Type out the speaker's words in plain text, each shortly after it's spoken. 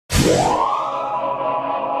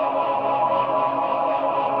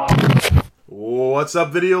What's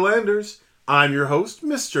up, Videolanders? I'm your host,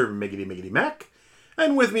 Mr. Miggity Miggity Mac,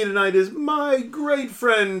 and with me tonight is my great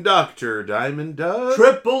friend, Dr. Diamond Doug.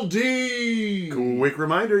 Triple D! Quick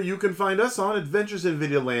reminder, you can find us on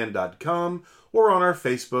adventuresinvideoland.com or on our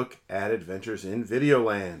Facebook at Adventures in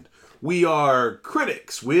Videoland. We are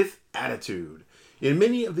critics with attitude. In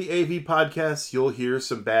many of the AV podcasts, you'll hear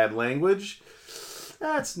some bad language.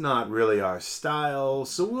 That's not really our style,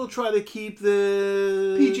 so we'll try to keep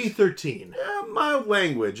the PG-13. Mild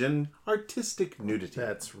language and artistic nudity.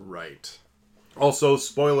 That's right. Also,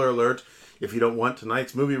 spoiler alert, if you don't want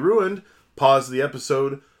tonight's movie ruined, pause the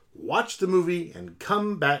episode, watch the movie, and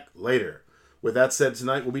come back later. With that said,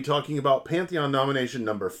 tonight we'll be talking about Pantheon nomination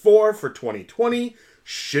number 4 for 2020,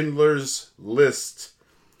 Schindler's List.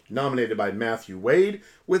 Nominated by Matthew Wade,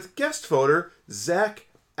 with guest voter Zach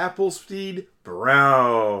Applesteed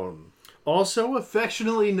Brown. Also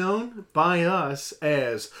affectionately known by us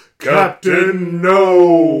as Captain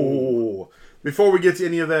No! Before we get to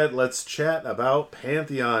any of that, let's chat about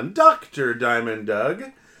Pantheon. Dr. Diamond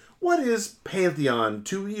Doug, what is Pantheon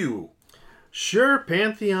to you? Sure,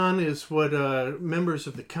 Pantheon is what members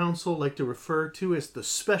of the council like to refer to as the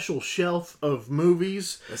special shelf of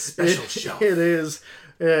movies. The special shelf. It is.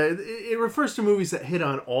 It refers to movies that hit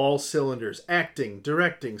on all cylinders. Acting,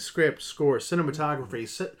 directing, script, score, cinematography,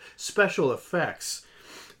 special effects,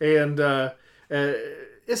 and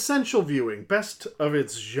essential viewing. Best of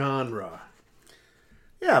its genre.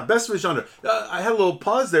 Yeah, best of its genre. I had a little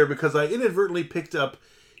pause there because I inadvertently picked up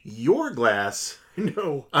your glass.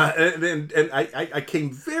 No. And I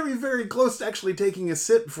came very, very close to actually taking a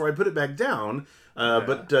sip before I put it back down.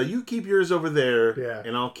 But you keep yours over there,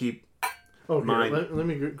 and I'll keep mine. Let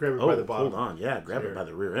me grab it by the bottom. Hold on. Yeah, grab it by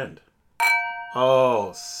the rear end.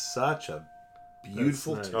 Oh, such a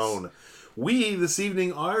beautiful tone. We, this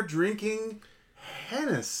evening, are drinking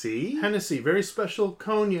Hennessy. Hennessy, very special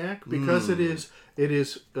cognac because it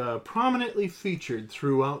is prominently featured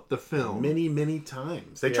throughout the film. Many, many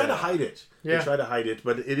times. They try to hide it. Yeah. They try to hide it,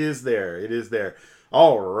 but it is there. It is there.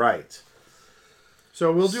 All right.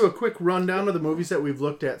 So we'll do a quick rundown of the movies that we've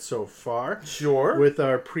looked at so far. Sure. With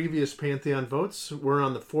our previous Pantheon votes. We're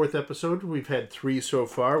on the 4th episode. We've had 3 so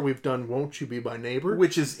far. We've done Won't You Be My Neighbor,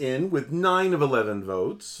 which is in with 9 of 11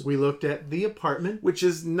 votes. We looked at The Apartment, which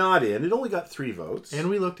is not in. It only got 3 votes. And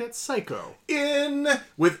we looked at Psycho, in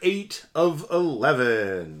with 8 of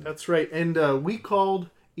 11. That's right. And we called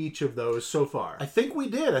each of those so far. I think we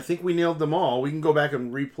did. I think we nailed them all. We can go back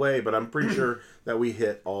and replay, but I'm pretty sure that we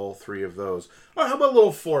hit all 3 of those. All right, how about a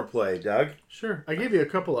little foreplay, Doug? Sure. I gave you a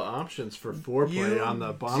couple of options for foreplay on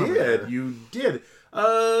the bottom. You did.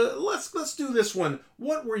 Let's do this one.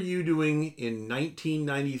 What were you doing in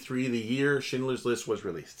 1993, the year Schindler's List was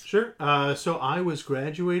released? Sure. So I was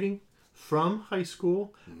graduating from high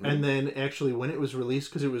school, and then actually when it was released,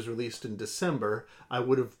 because it was released in December, I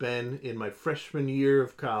would have been in my freshman year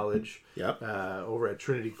of college. Yep. Over at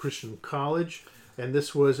Trinity Christian College, and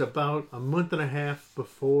this was about a month and a half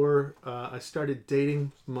before I started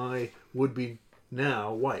dating my would-be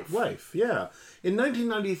now wife. Yeah. In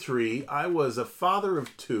 1993, I was a father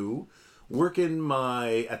of 2, working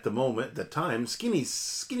my, at the time, skinny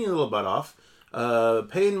little butt off,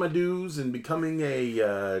 paying my dues and becoming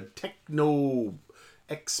a techno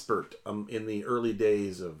expert in the early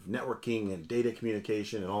days of networking and data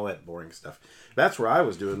communication and all that boring stuff. That's where I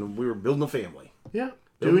was doing. We were building a family. Yeah.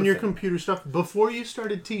 Doing your computer stuff before you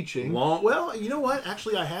started teaching. Well, you know what?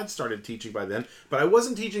 Actually, I had started teaching by then, but I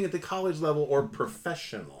wasn't teaching at the college level or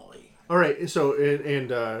professionally. All right.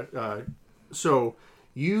 So, so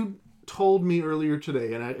you told me earlier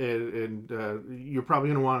today, and you're probably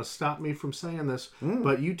going to want to stop me from saying this,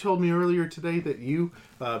 but you told me earlier today that you,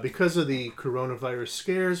 because of the coronavirus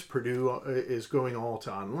scares, Purdue is going all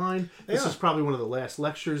to online. This is probably one of the last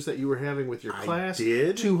lectures that you were having with your class. I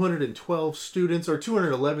did. 212 students, or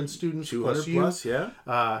 211 students 200 plus, yeah.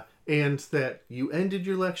 And that you ended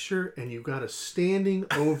your lecture and you got a standing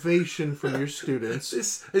ovation from your students.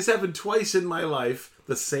 This happened twice in my life,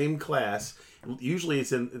 the same class. Usually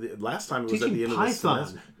it's last time it was teaching at the end Python.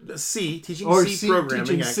 of the semester. Teaching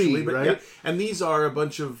programming, actually. C, but right? Yeah. And these are a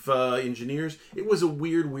bunch of engineers. It was a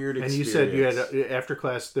weird experience. And you said you had, after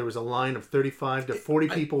class, there was a line of 35 to 40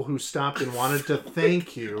 people who stopped and wanted to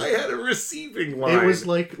thank you. I had a receiving line. It was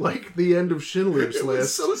like the end of Schindler's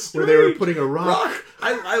List, so where they were putting a rock.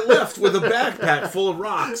 I left with a backpack full of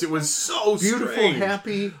rocks. It was so beautiful, strange.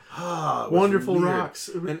 happy, wonderful weird.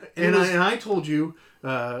 rocks. And I told you,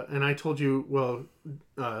 and I told you, well,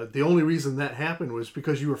 the only reason that happened was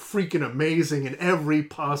because you were freaking amazing in every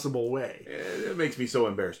possible way. It makes me so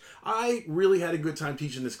embarrassed. I really had a good time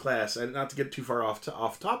teaching this class, and not to get too far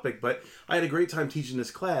off topic, but I had a great time teaching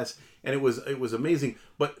this class, and it was amazing.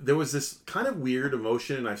 But there was this kind of weird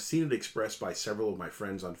emotion, and I've seen it expressed by several of my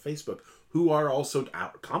friends on Facebook, who are also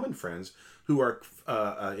common friends, who are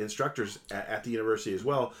instructors at the university as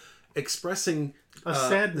well, expressing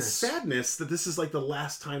sadness that this is like the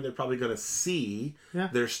last time they're probably going to see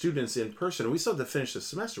their students in person. And we still have to finish the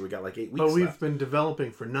semester. We got like 8 weeks But we've left. been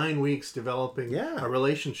developing for 9 weeks, a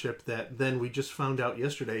relationship that then we just found out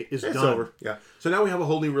yesterday is done. Over. Yeah. So now we have a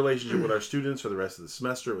whole new relationship with our students for the rest of the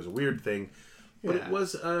semester. It was a weird thing, but it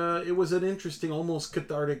was an interesting, almost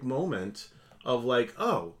cathartic moment of like,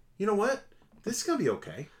 oh, you know what? This is going to be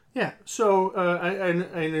okay. Yeah, so I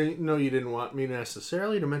know you didn't want me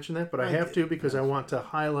necessarily to mention that, but I have to because I want to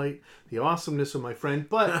highlight the awesomeness of my friend,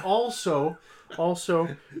 but also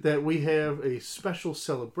that we have a special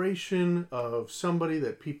celebration of somebody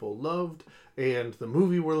that people loved, and the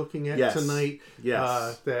movie we're looking at tonight.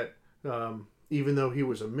 Yes. That even though he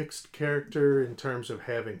was a mixed character in terms of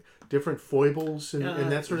having different foibles and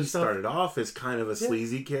that sort of stuff. He started off as kind of a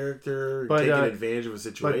sleazy character, taking advantage of a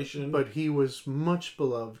situation. But he was much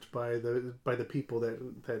beloved by the people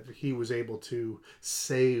that he was able to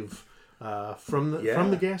save from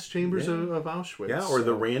the gas chambers of Auschwitz. Yeah, or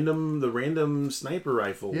the random sniper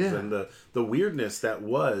rifles and the weirdness that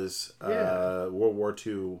was World War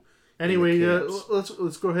II. Anyway,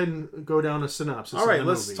 let's go ahead and go down a synopsis. All right,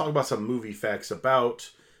 let's talk about some movie facts about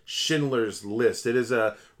Schindler's List. It is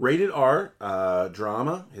a rated R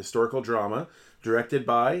historical drama, directed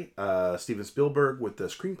by Steven Spielberg, with the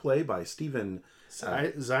screenplay by Steven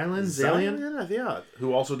Zaillian,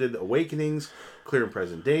 who also did Awakenings, Clear and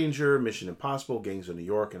Present Danger, Mission Impossible, Gangs of New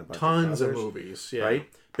York, and a bunch tons of others, of movies. Yeah, right?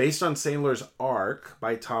 Based on Sandler's Ark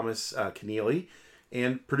by Thomas Keneally,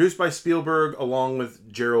 and produced by Spielberg along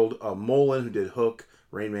with Gerald Molen, who did Hook,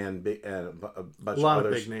 Rain Man, and a bunch of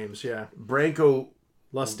others. Of big names, yeah. Branko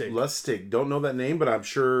Lustig. Don't know that name, but I'm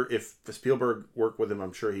sure if Spielberg worked with him,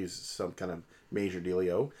 I'm sure he's some kind of major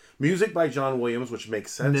dealio. Music by John Williams, which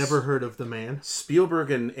makes sense. Never heard of the man. Spielberg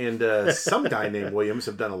and some guy named Williams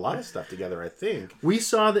have done a lot of stuff together, I think. We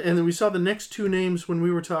saw the next two names when we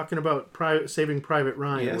were talking about Saving Private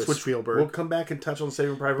Ryan with Spielberg. We'll come back and touch on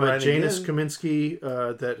Saving Private Ryan Janusz again. Kaminski,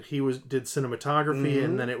 that he did cinematography,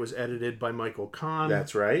 and then it was edited by Michael Kahn.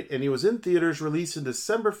 That's right. And he was in theaters, released on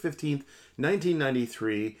December 15th,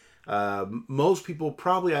 1993. Most people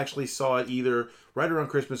probably actually saw it either right around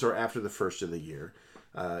Christmas or after the first of the year.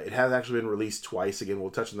 It has actually been released twice. Again,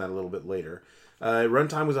 we'll touch on that a little bit later.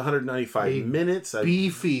 Runtime was 195 minutes.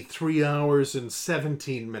 Beefy 3 hours and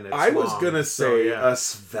 17 minutes. I was going to say a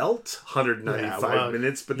svelte 195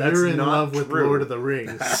 minutes, but that's not true. You're in love with Lord of the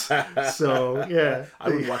Rings. So, yeah. I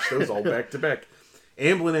would watch those all back to back.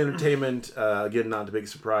 Amblin Entertainment, again, not a big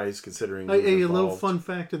surprise considering. A little fun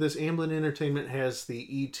fact of this: Amblin Entertainment has the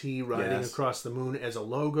ET riding across the moon as a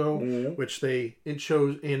logo, which it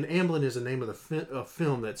shows. And Amblin is the name of the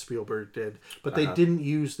film that Spielberg did, but they didn't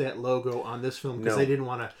use that logo on this film because they didn't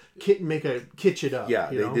want to kitsch it up. Yeah,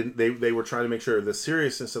 they didn't. They were trying to make sure the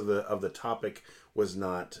seriousness of the topic was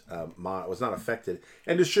not affected,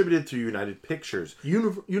 and distributed through United Pictures.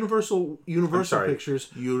 Universal Pictures.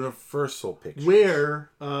 Universal Pictures. Where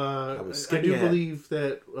I do believe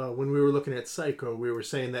that when we were looking at Psycho, we were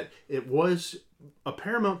saying that it was a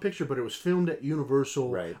Paramount picture, but it was filmed at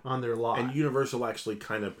Universal on their lot. And Universal actually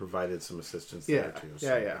kind of provided some assistance there too.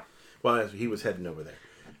 So. Well, he was heading over there.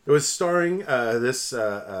 It was starring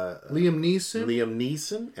Liam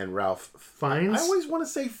Neeson and Ralph Fiennes. I always want to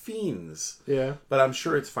say Fiennes. Yeah. But I'm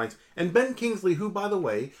sure it's Fiennes. And Ben Kingsley, who, by the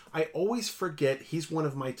way, I always forget he's one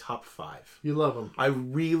of my top 5. You love him. I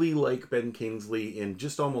really like Ben Kingsley in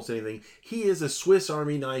just almost anything. He is a Swiss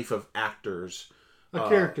Army knife of actors. A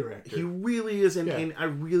character actor. He really is, and I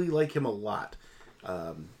really like him a lot.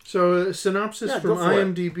 So, a synopsis from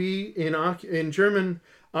IMDb. In German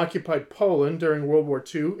occupied Poland during World War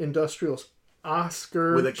II, industrialist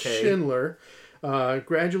Oskar Schindler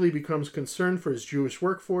gradually becomes concerned for his Jewish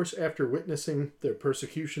workforce after witnessing their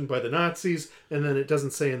persecution by the Nazis. And then it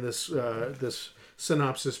doesn't say in this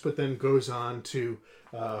synopsis, but then goes on to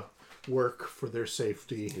work for their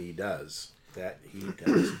safety. He does.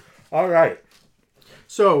 All right.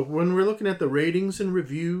 So when we're looking at the ratings and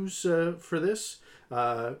reviews for this,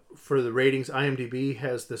 for the ratings, IMDb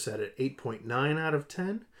has this at an 8.9 out of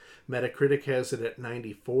 10. Metacritic has it at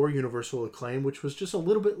 94. Universal Acclaim, which was just a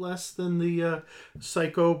little bit less than the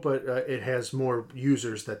Psycho, but it has more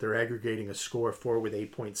users that they're aggregating a score for with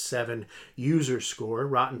 8.7 user score.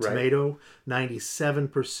 Rotten Tomato,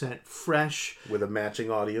 97% fresh. With a matching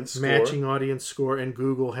audience score. Matching audience score, and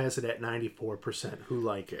Google has it at 94% who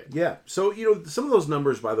like it. Yeah. So, you know, some of those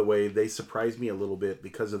numbers, by the way, they surprised me a little bit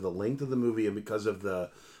because of the length of the movie and because of the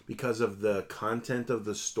content of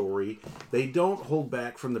the story. They don't hold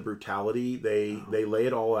back from the brutality. They lay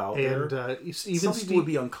it all out there. And even some people would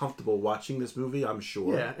be uncomfortable watching this movie, I'm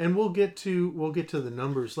sure. Yeah, and we'll get to the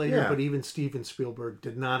numbers later, Yeah. but even Steven Spielberg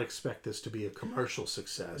did not expect this to be a commercial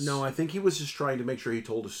success. No, I think he was just trying to make sure he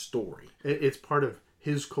told a story. It's part of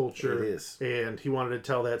his culture. It is. And he wanted to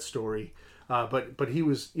tell that story. But he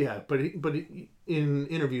was in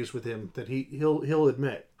interviews with him that he'll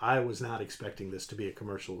admit, I was not expecting this to be a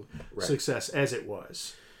commercial success as it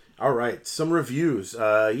was. All right, some reviews.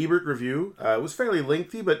 Ebert review was fairly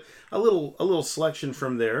lengthy, but a little selection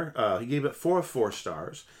from there. He gave it 4 of 4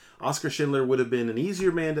 stars. Oskar Schindler would have been an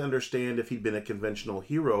easier man to understand if he'd been a conventional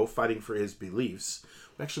hero fighting for his beliefs.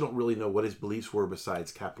 We actually don't really know what his beliefs were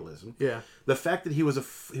besides capitalism. Yeah. The fact that he was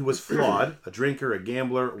flawed, a drinker, a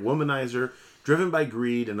gambler, a womanizer, driven by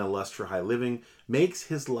greed and a lust for high living, makes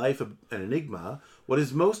his life an enigma. What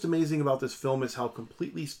is most amazing about this film is how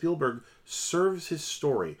completely Spielberg serves his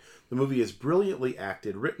story. The movie is brilliantly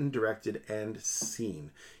acted, written, directed, and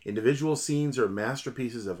seen. Individual scenes are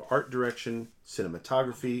masterpieces of art direction,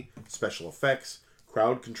 cinematography, special effects,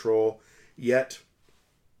 crowd control. Yet,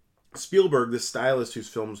 Spielberg, the stylist whose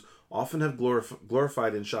films often have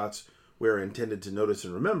glorified in shots we're intended to notice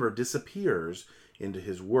and remember, disappears into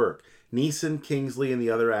his work. Neeson, Kingsley, and the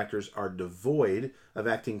other actors are devoid of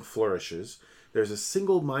acting flourishes. There's a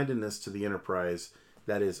single-mindedness to the Enterprise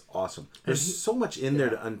that is awesome. There's so much in there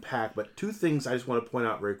to unpack, but 2 things I just want to point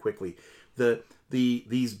out very quickly.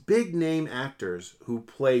 These big-name actors who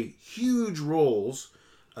play huge roles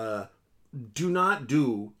do not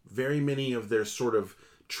do very many of their sort of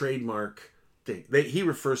trademark thing. He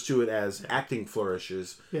refers to it as acting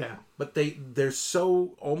flourishes. Yeah. But they're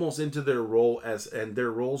so almost into their role and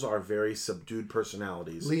their roles are very subdued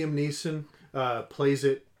personalities. Liam Neeson plays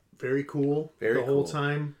it very cool the whole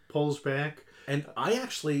time, pulls back. And I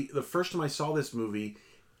actually, the first time I saw this movie,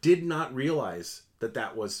 did not realize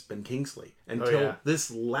that was Ben Kingsley until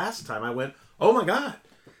this last time. I went, oh my God,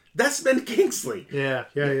 that's Ben Kingsley. Yeah.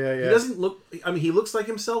 He doesn't look, I mean, he looks like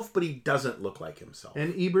himself, but he doesn't look like himself.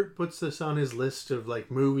 And Ebert puts this on his list of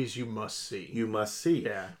like movies you must see. You must see.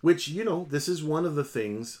 Yeah. Which, you know, this is one of the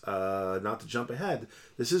things, not to jump ahead,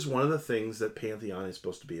 this is one of the things that Pantheon is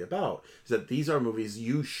supposed to be about. Is that these are movies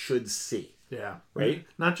you should see. Yeah. Right?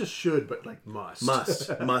 Not just should, but like must.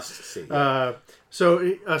 Must see.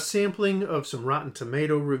 So a sampling of some Rotten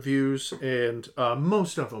Tomato reviews, and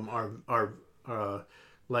most of them are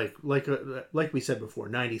like we said before,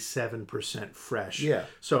 97% fresh. Yeah.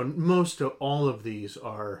 So most of all of these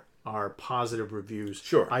are positive reviews.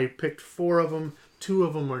 Sure. I picked 4 of them. 2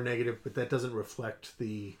 of them are negative, but that doesn't reflect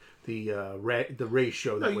the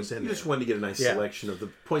ratio that was in there. You just wanted to get a nice selection of the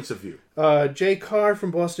points of view. Jay Carr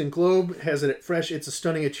from Boston Globe has it at fresh. It's a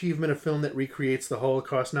stunning achievement, a film that recreates the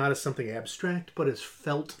Holocaust not as something abstract, but as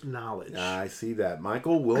felt knowledge. I see that.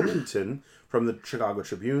 Michael Wilmington from the Chicago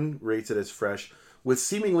Tribune rates it as fresh. With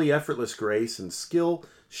seemingly effortless grace and skill,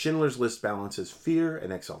 Schindler's List balances fear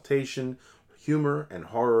and exaltation, humor and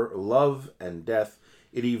horror, love and death.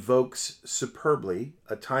 It evokes superbly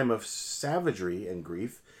a time of savagery and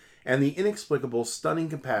grief, and the inexplicable, stunning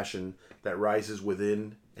compassion that rises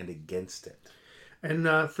within and against it. And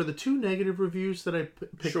for the 2 negative reviews that I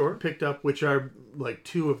picked up, which are like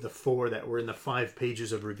 2 of the 4 that were in the 5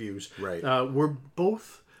 pages of reviews, right, were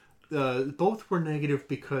both were negative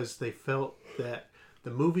because they felt that the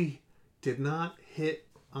movie did not hit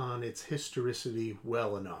on its historicity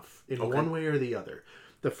well enough in one way or the other.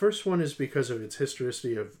 The first one is because of its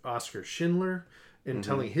historicity of Oskar Schindler and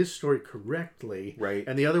telling his story correctly. Right.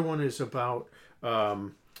 And the other one is about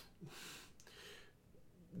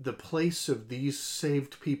the place of these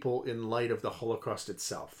saved people in light of the Holocaust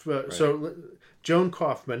itself. So Joan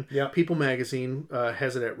Kaufman, People Magazine,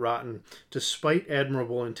 has it at Rotten. Despite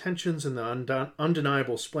admirable intentions and the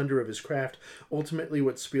undeniable splendor of his craft, ultimately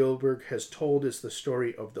what Spielberg has told is the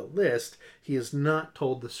story of the list. He has not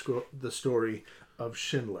told the story of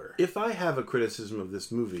Schindler. If I have a criticism of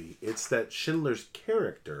this movie, it's that Schindler's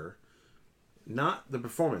character, not the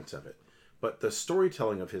performance of it, but the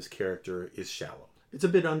storytelling of his character is shallow. It's a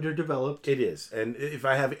bit underdeveloped. It is. And if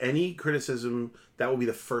I have any criticism, that will be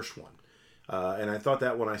the first one. And I thought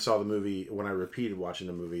that when I saw the movie, when I repeated watching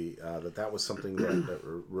the movie, that was something that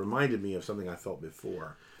reminded me of something I felt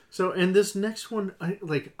before. So, and this next one,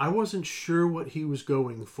 I wasn't sure what he was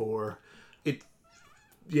going for. It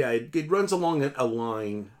runs along a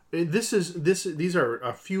line. These are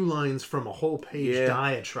a few lines from a whole page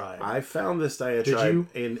diatribe. I found this diatribe,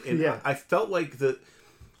 and I felt like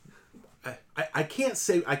I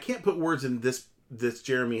can't put words in this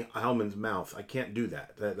Jeremy Hellman's mouth. I can't do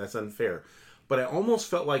that. That's unfair. But I almost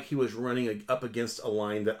felt like he was running up against a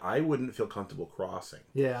line that I wouldn't feel comfortable crossing.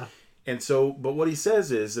 Yeah. And so, but what he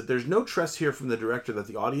says is that there's no trust here from the director that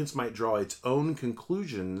the audience might draw its own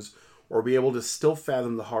conclusions or be able to still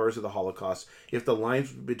fathom the horrors of the Holocaust if the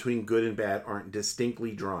lines between good and bad aren't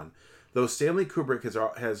distinctly drawn. Though Stanley Kubrick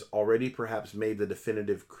has already perhaps made the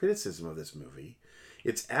definitive criticism of this movie,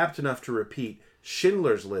 it's apt enough to repeat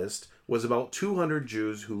Schindler's List was about 200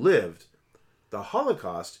 Jews who lived. The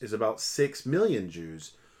Holocaust is about 6 million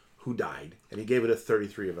Jews who died, and he gave it a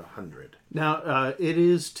 33 of 100. Now, it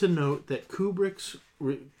is to note that Kubrick's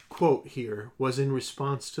quote here was in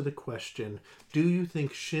response to the question, do you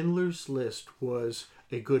think Schindler's List was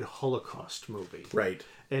a good Holocaust movie? Right.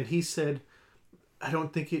 And he said, I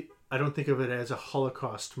don't think of it as a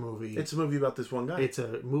Holocaust movie. It's a movie about this one guy. It's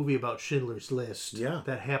a movie about Schindler's List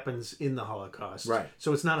that happens in the Holocaust. Right.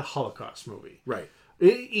 So it's not a Holocaust movie. Right.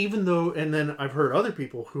 Even though, and then I've heard other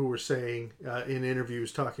people who were saying in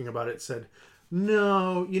interviews talking about it said,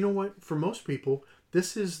 no, you know what? For most people,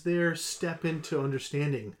 this is their step into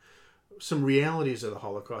understanding some realities of the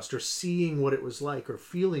Holocaust or seeing what it was like or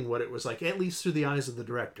feeling what it was like, at least through the eyes of the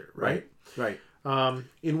director. Right.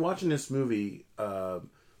 In watching this movie,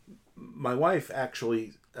 my wife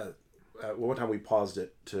actually, one time we paused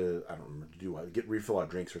it to, I don't remember, refill our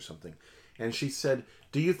drinks or something. And she said,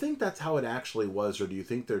 do you think that's how it actually was, or do you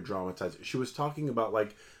think they're dramatized? She was talking about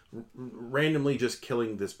randomly just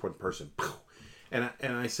killing this person. And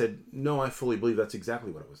I said, no, I fully believe that's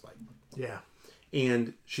exactly what it was like. Yeah.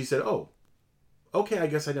 And she said, oh, okay, I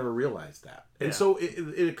guess I never realized that. And so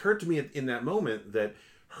it occurred to me in that moment that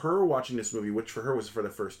her watching this movie, which for her was for the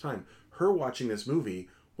first time, her watching this movie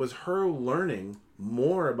was her learning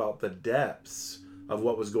more about the depths of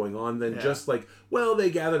what was going on than just they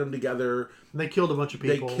gathered them together. They killed a bunch of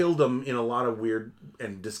people. They killed them in a lot of weird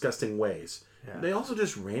and disgusting ways. Yeah. They also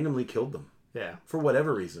just randomly killed them. Yeah. For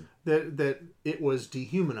whatever reason. That it was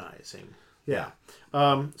dehumanizing. Yeah.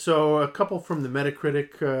 So a couple from the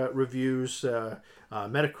Metacritic reviews.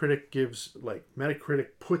 Metacritic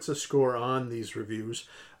puts a score on these reviews.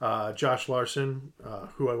 Josh Larson,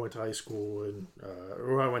 who I went to high school and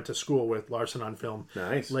who I went to school with, Larson on Film,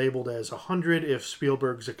 nice, labeled as 100. If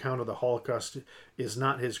Spielberg's account of the Holocaust is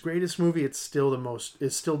not his greatest movie, it's still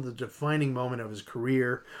the defining moment of his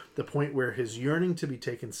career, the point where his yearning to be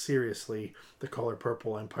taken seriously, The Color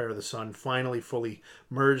Purple, Empire of the Sun, finally fully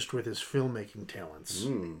merged with his filmmaking talents.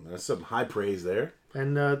 That's some high praise there.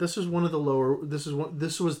 And this is one of the lower.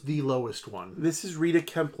 This was the lowest one. This is Rita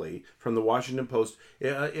Kempley from the Washington Post.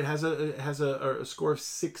 It has a score of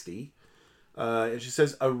 60, and she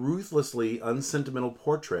says a ruthlessly unsentimental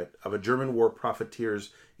portrait of a German war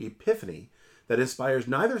profiteer's epiphany that inspires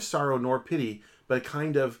neither sorrow nor pity, but a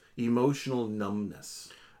kind of emotional numbness.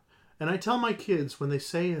 And I tell my kids when they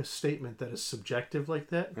say a statement that is subjective like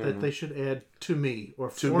that, that they should add "to me" or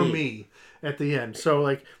 "for me" at the end.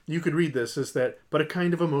 So, you could read this as that, but a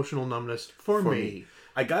kind of emotional numbness for me.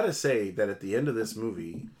 I gotta say that at the end of this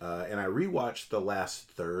movie, and I rewatched the last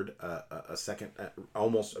third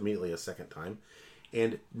almost immediately a second time,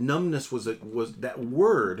 and numbness was that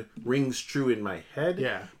word rings true in my head.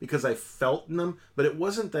 Yeah. Because I felt numb, but it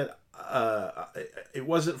wasn't that. It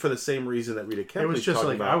wasn't for the same reason that Rita Kempley. It was just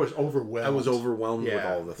about. I was overwhelmed. I was overwhelmed with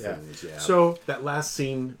all the things. Yeah. So that last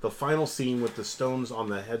scene, the final scene with the stones on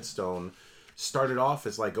the headstone, started off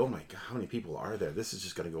as oh my god, how many people are there? This is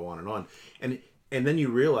just going to go on, and then you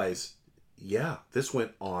realize, this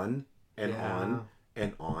went on and on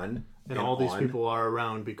and on. And all these people are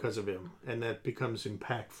around because of him, and that becomes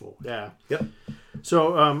impactful. Yeah. Yep.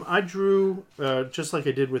 So I drew, just like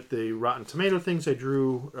I did with the Rotten Tomato things, I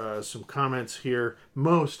drew some comments here.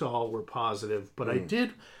 Most all were positive, but I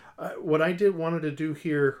did, wanted to do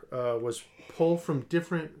here was pull from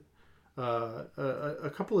different,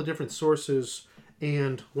 a couple of different sources.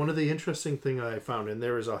 And one of the interesting thing I found, and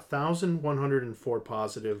there is 1,104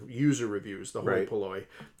 positive user reviews, the whole Poloi,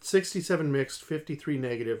 67 mixed, 53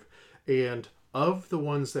 negative, and of the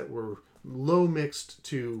ones that were low mixed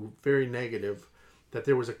to very negative, that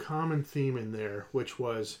there was a common theme in there, which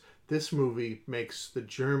was this movie makes the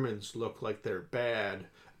Germans look like they're bad,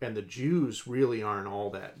 and the Jews really aren't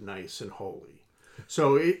all that nice and holy.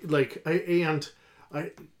 So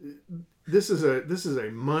this is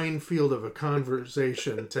a minefield of a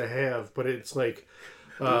conversation to have, but it's like.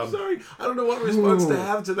 I'm sorry. I don't know what response to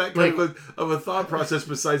have to that kind of a thought process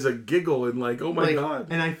besides a giggle and like, oh my God.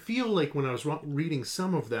 And I feel like when I was reading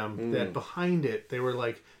some of them, that behind it, they were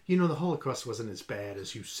like, the Holocaust wasn't as bad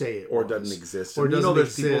as you say it or was. doesn't exist. Or doesn't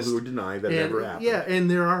there's exist. people who deny that never happened. Yeah,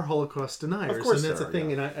 and there are Holocaust deniers. Of course and that's there a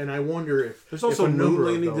thing. are, And I wonder if there's also if moon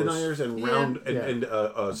landing deniers and round Yeah.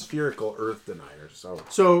 and spherical Earth deniers.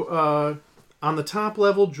 So on the top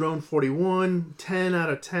level, Drone 41, 10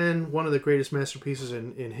 out of 10. One of the greatest masterpieces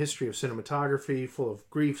in history of cinematography, full of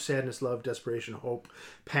grief, sadness, love, desperation, hope,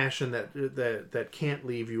 passion that can't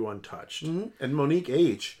leave you untouched. Mm-hmm. And Monique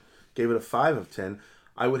H. gave it a 5 of 10.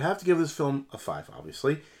 I would have to give this film a 5,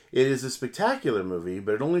 obviously. It is a spectacular movie,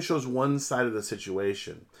 but it only shows one side of the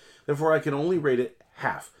situation. Therefore, I can only rate it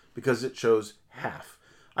half, because it shows half.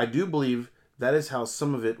 I do believe that is how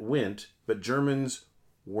some of it went, but Germans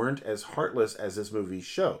weren't as heartless as this movie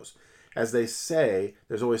shows. As they say,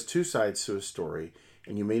 there's always two sides to a story,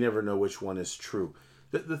 and you may never know which one is true.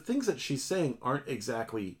 The things that she's saying aren't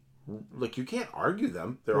exactly... Like, you can't argue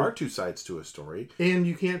them. There are two sides to a story. And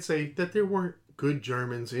you can't say that there weren't good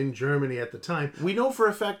Germans in Germany at the time. We know for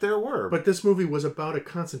a fact there were. But this movie was about a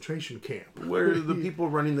concentration camp. Where the people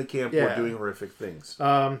running the camp were doing horrific things.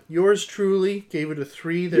 Yours truly gave it a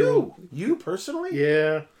 3. You personally?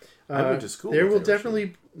 Yeah. I went to school.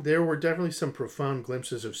 There were definitely some profound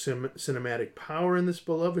glimpses of cinematic power in this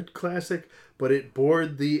beloved classic, but it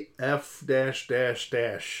bored the F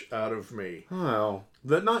out of me. Well,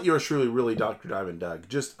 not yours truly, really, Dr. Diamond Doug.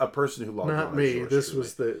 Just a person who logged on. Not me. This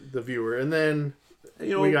was the viewer, and then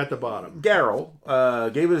we got the bottom. Garrel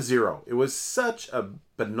gave it a 0. It was such a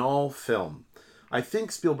banal film. I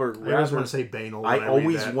think Spielberg... I always want to say banal. I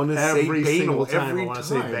always want to say banal every time. I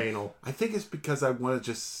say banal. I think it's because I want to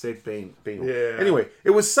just say banal. Yeah. Anyway, it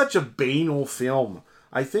was such a banal film.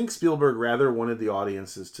 I think Spielberg rather wanted the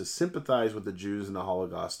audiences to sympathize with the Jews in the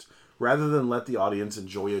Holocaust rather than let the audience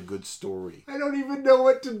enjoy a good story. I don't even know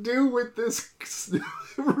what to do with this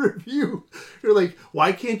review. You're like,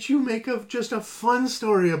 why can't you make just a fun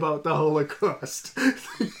story about the Holocaust?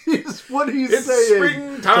 Is what he's saying.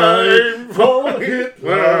 It's springtime for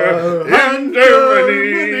Hitler and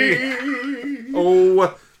Germany.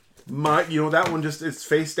 Oh my, that one it's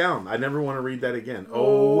face down. I never want to read that again.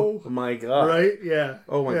 Oh my God. Right? Yeah.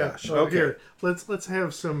 Oh my gosh. Okay. Here, let's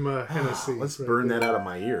have some Hennessy. Let's burn that out of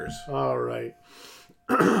my ears. All right.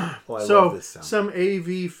 I love this sound. Some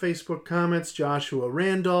AV Facebook comments. Joshua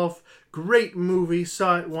Randolph. Great movie.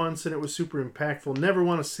 Saw it once and it was super impactful. Never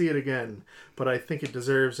want to see it again, but I think it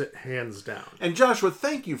deserves it hands down. And Joshua,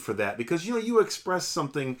 thank you for that, because you expressed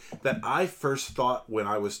something that I first thought when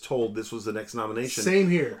I was told this was the next nomination. Same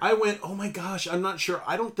here. I went, oh my gosh, I'm not sure.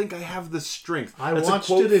 I don't think I have the strength. I watched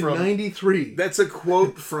it in 93. That's a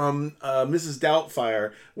quote from Mrs.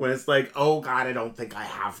 Doubtfire when it's like, oh God, I don't think I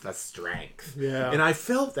have the strength. Yeah. And I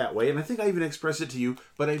felt that way, and I think I even expressed it to you,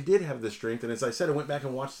 but I did have the strength. And as I said, I went back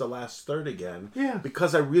and watched the last third again. Yeah.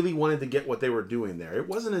 Because I really wanted to get what they were doing there. It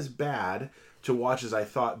wasn't as bad to watch as I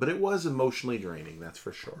thought, but it was emotionally draining, that's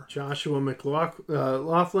for sure. Joshua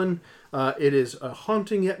McLaughlin, it is a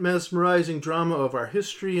haunting yet mesmerizing drama of our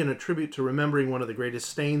history and a tribute to remembering one of the greatest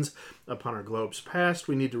stains upon our globe's past.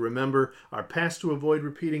 We need to remember our past to avoid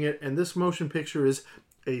repeating it, and this motion picture is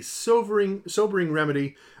a sobering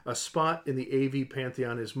remedy. A spot in the AV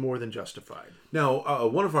pantheon is more than justified. Now,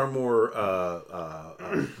 one of our more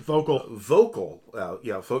vocal,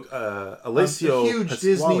 Alessio, a huge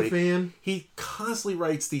Pasquale, Disney fan. He constantly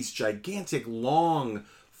writes these gigantic, long,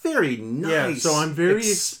 very nice, so I'm very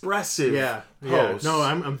expressive posts. No,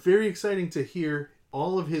 I'm very excited to hear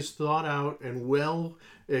all of his thought out and well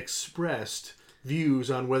expressed views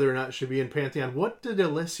on whether or not it should be in Pantheon. What did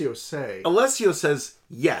Alessio say? Alessio says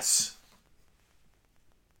yes.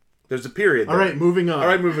 There's a period there. All right, moving on.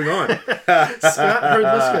 Scott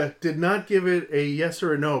Herdliska did not give it a yes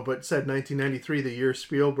or a no, but said 1993, the year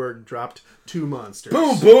Spielberg dropped Two Monsters.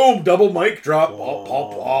 Boom, boom, double mic drop. Blah,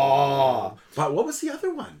 blah, blah. But what was the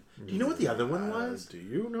other one? Do you know what the other one was? Do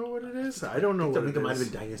you know what it is? I don't know what it is. I think it might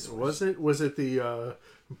have been Dinosaurs. Was it the...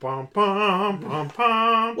 Bum, bum, bum,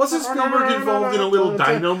 bum, wasn't Spielberg involved in a little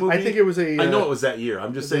dino movie? I think it was a... I know it was that year.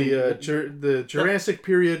 I'm just saying... The Jurassic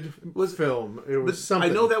period film. It was something.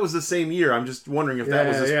 I know that was the same year. I'm just wondering if that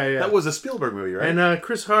was that was a Spielberg movie, right? And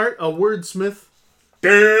Chris Hart, a wordsmith.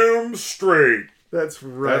 Damn straight. That's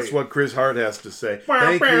right. That's what Chris Hart has to say.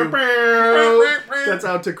 Thank you. That's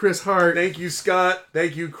out to Chris Hart. Thank you, Scott.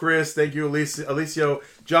 Thank you, Chris. Thank you, Alicio.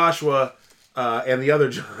 Joshua, and the other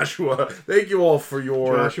Joshua. Thank you all for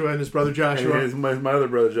your... Joshua and his brother Joshua. And my other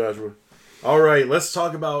brother Joshua. All right, let's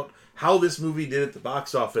talk about how this movie did at the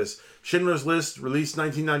box office. Schindler's List, released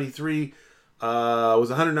 1993, was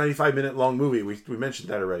a 195-minute long movie. We mentioned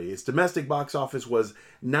that already. Its domestic box office was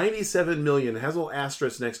 $97 million. It has a little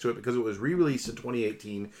asterisk next to it because it was re-released in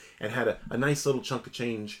 2018 and had a nice little chunk of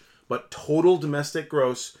change. But total domestic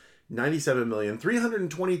gross, $97 million.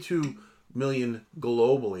 $322 million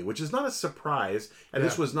globally, which is not a surprise. And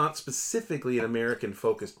this was not specifically an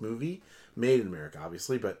American-focused movie, made in America,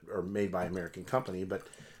 obviously, or made by an American company. But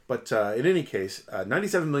in any case,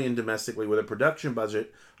 $97 million domestically with a production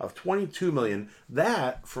budget of $22 million.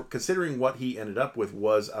 That, for considering what he ended up with,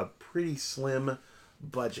 was a pretty slim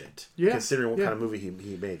budget. Yeah, considering what kind of movie he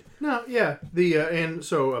made. No, yeah. And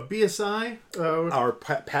so BSI, our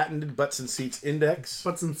patented Butts and Seats Index,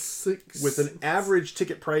 Butts and Seats, with an average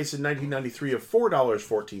ticket price in 1993 of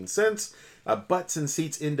 $4.14. Butts and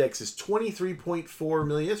Seats Index is 23.4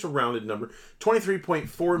 million. It's a rounded number.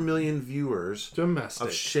 23.4 million viewers domestic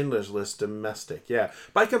of Schindler's List domestic. Yeah.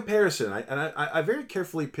 By comparison, I very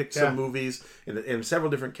carefully picked some movies in several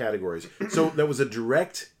different categories. So there was a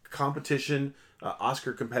direct competition.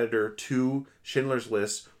 Oscar competitor to Schindler's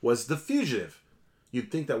List was The Fugitive. You'd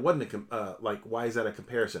think that wasn't why is that a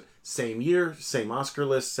comparison? Same year, same Oscar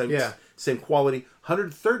list, same quality.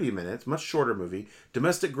 130 minutes, much shorter movie.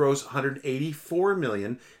 Domestic gross 184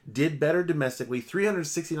 million. Did better domestically.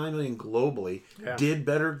 369 million globally. Yeah. Did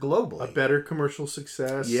better globally. A better commercial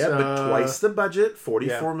success. Yeah, but twice the budget.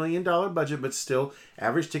 $44 million budget, but still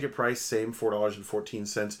average ticket price same,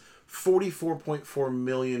 $4.14. 44.4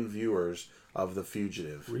 million viewers of The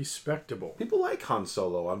Fugitive. Respectable. People like Han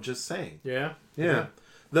Solo, I'm just saying. Yeah.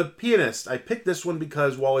 The Pianist. I picked this one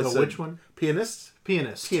because while it's which one? Pianist?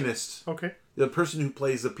 Pianist. Okay. The person who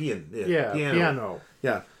plays the piano. Piano.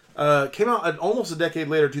 Yeah. Came out almost a decade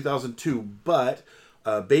later, 2002, but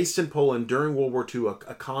based in Poland during World War II,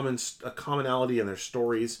 a commonality in their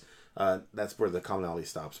stories. That's where the commonality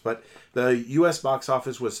stops. But the U.S. box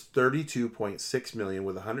office was $32.6 million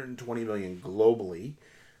with $120 million globally.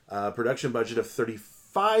 Production budget of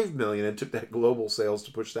 $35 million, and took that global sales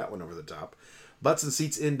to push that one over the top. Butts and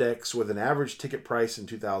Seats Index with an average ticket price in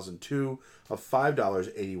 2002 of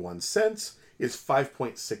 $5.81 is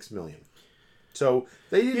 $5.6 million. So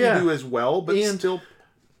they didn't do as well, but still.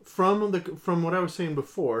 From what I was saying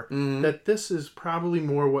before, that this is probably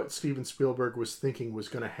more what Steven Spielberg was thinking was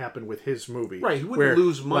going to happen with his movie. Right, he wouldn't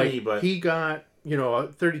lose money, but he got a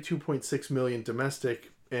 $32.6 million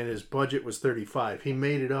domestic. And his budget was 35. He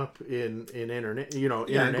made it up in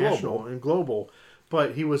international and global,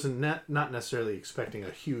 but he was not necessarily expecting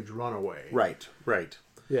a huge runaway. Right.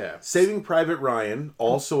 Yeah. Saving Private Ryan,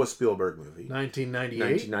 also a Spielberg movie.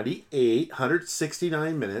 1998,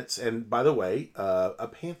 169 minutes, and by the way, a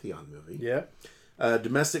Pantheon movie. Yeah.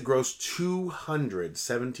 Domestic gross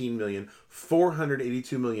 $217 million,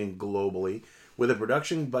 $482 million globally, with a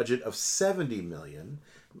production budget of $70 million.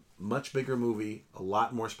 Much bigger movie, a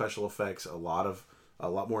lot more special effects, a lot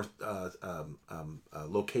more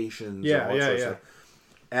locations. Yeah.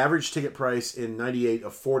 Average ticket price in 98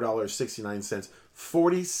 of $4.69,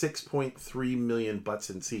 46.3 million butts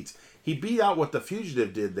and seats. He beat out what The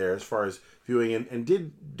Fugitive did there as far as viewing, and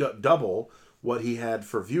did double what he had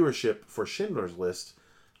for viewership for Schindler's List.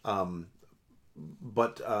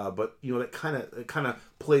 But that kind of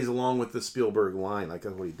plays along with the Spielberg line, like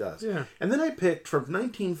that's what he does. Yeah. And then I picked from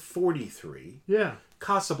 1943. Yeah.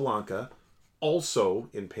 Casablanca, also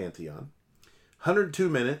in Pantheon, 102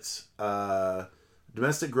 minutes.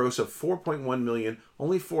 Domestic gross of $4.1 million,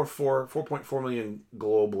 only $4.4 million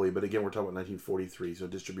globally. But again, we're talking about 1943, so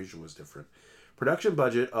distribution was different. Production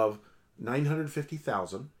budget of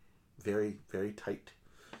 $950,000, very very tight.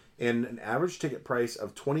 And an average ticket price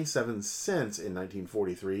of 27 cents in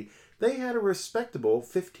 1943, they had a respectable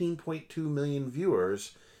 15.2 million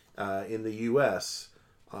viewers in the U.S.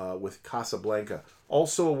 With Casablanca.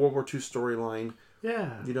 Also a World War II storyline.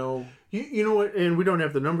 Yeah. You know what, and we don't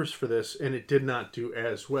have the numbers for this, and it did not do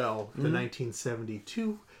as well. The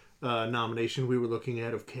 1972 nomination we were looking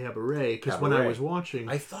at of Cabaret, because when I was watching,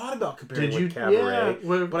 I thought about comparing with Cabaret,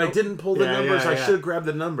 but I didn't pull the numbers. I should have grabbed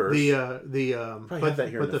the numbers. But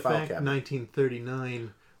the fact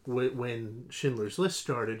 1939 when Schindler's List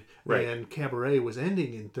started, and Cabaret was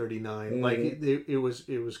ending in 39, like it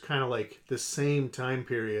was kind of like the same time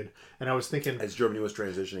period, and I was thinking as Germany was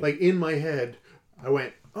transitioning, like in my head, I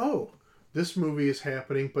went, oh, this movie is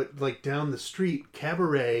happening, but like down the street,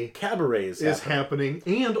 Cabaret is happening.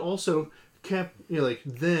 And also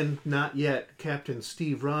then not yet Captain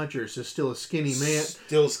Steve Rogers is still a skinny man.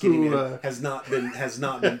 Still skinny man has not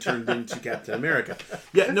been turned into Captain America.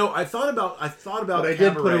 Yeah, no, I thought about But I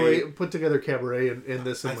Cabaret. did put together Cabaret in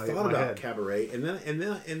this. I thought about Cabaret, and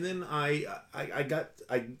then I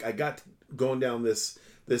got going down this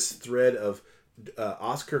thread of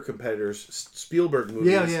Oscar competitors, Spielberg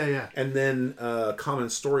movies, yeah, and then common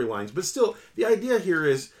storylines. But still, the idea here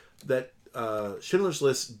is that Schindler's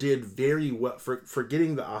List did very well for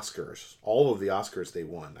getting the Oscars, all of the Oscars they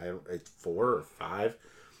won. 4 or 5,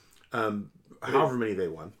 however many they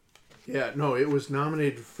won. Yeah, no, it was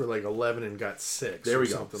nominated for like 11 and got 6. There we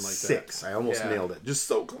go, something like 6. that. I almost nailed it. Just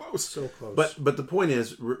so close. So close. But the point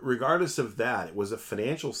is, regardless of that, it was a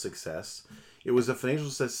financial success. It was a financial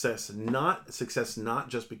success, not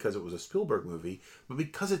just because it was a Spielberg movie, but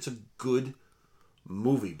because it's a good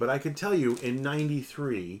movie. But I can tell you, in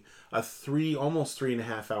 '93, almost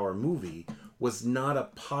 3.5 hour movie was not a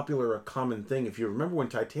common thing. If you remember when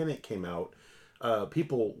Titanic came out,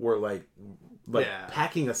 people were like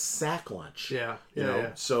packing a sack lunch. Yeah. You know?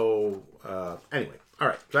 Yeah. So anyway, all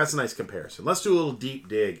right, that's a nice comparison. Let's do a little deep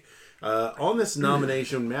dig on this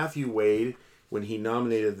nomination. Matthew Wade, when he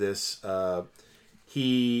nominated this,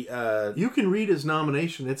 you can read his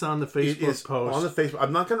nomination. It's on the Facebook post. On the Facebook.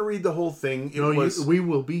 I'm not going to read the whole thing. We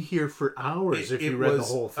will be here for hours if you read the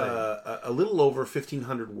whole thing. A little over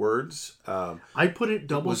 1,500 words. I put it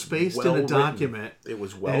double-spaced in a document. It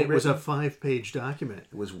was well written. It was a 5-page document.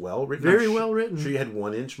 It was well written. Very well written. Sure, you had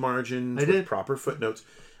 1-inch margins with proper footnotes.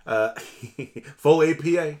 Full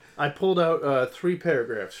APA. I pulled out 3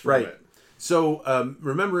 paragraphs from it. So,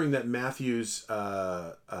 remembering that Matthew's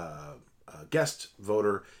guest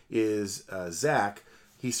voter is Zach,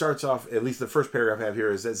 he starts off, at least the first paragraph I have here,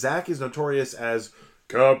 is that Zach is notorious as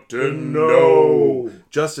Captain No,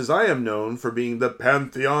 just as I am known for being the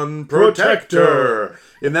Pantheon Protector.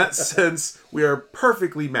 In that sense, we are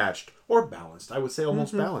perfectly matched, or balanced. I would say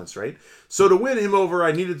almost balanced, right? So to win him over,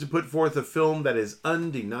 I needed to put forth a film that is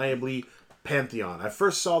undeniably Pantheon. I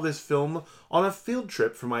first saw this film on a field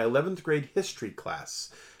trip for my 11th grade history class.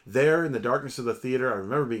 There, in the darkness of the theater, I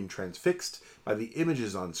remember being transfixed by the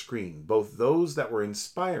images on screen, both those that were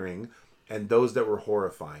inspiring and those that were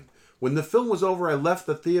horrifying. When the film was over, I left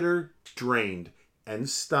the theater drained and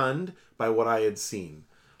stunned by what I had seen.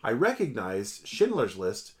 I recognized Schindler's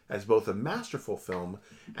List as both a masterful film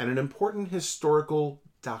and an important historical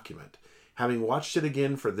document. Having watched it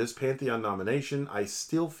again for this Pantheon nomination, I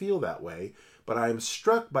still feel that way, but I am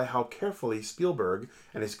struck by how carefully Spielberg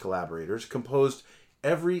and his collaborators composed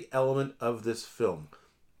every element of this film.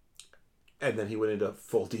 And then he went into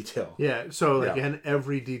full detail. Yeah, so and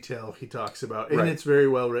every detail he talks about. And it's very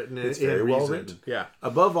well written. It's very well written. Yeah.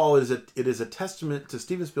 Above all, it is a testament to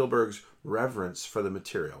Steven Spielberg's reverence for the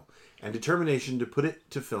material and determination to put it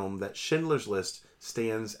to film that Schindler's List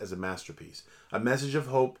stands as a masterpiece. A message of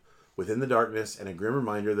hope within the darkness and a grim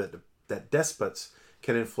reminder that despots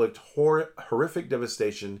can inflict horrific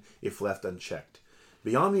devastation if left unchecked.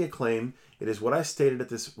 Beyond the acclaim, it is what I stated at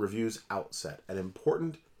this review's outset, an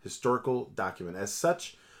important historical document. As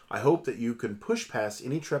such, I hope that you can push past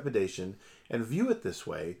any trepidation and view it this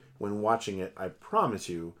way when watching it. I promise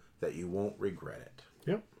you that you won't regret it.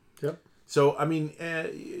 Yep. So, I mean,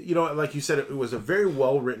 like you said, it was a very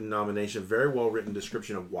well-written nomination, very well-written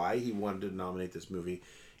description of why he wanted to nominate this movie.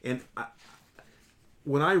 And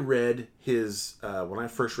when I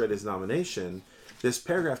first read his nomination, this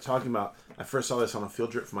paragraph talking about, I first saw this on a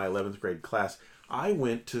field trip for my 11th grade class. I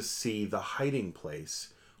went to see The Hiding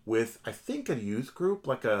Place with, I think, a youth group,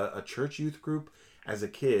 like a church youth group as a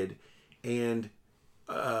kid. And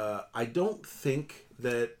I don't think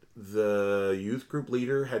that the youth group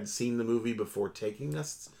leader had seen the movie before taking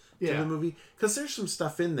us to the movie. Because there's some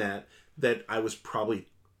stuff in that I was probably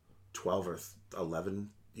 12 or 11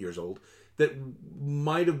 years old that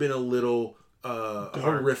might have been a little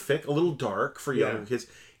horrific, a little dark for younger kids.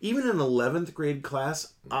 Even in an 11th grade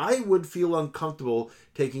class, I would feel uncomfortable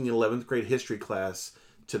taking an 11th grade history class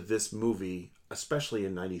to this movie, especially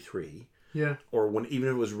in '93. Yeah. Or even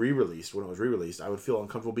if it was re-released, when it was re-released, I would feel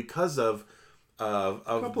uncomfortable because of a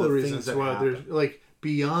couple of reasons why there's like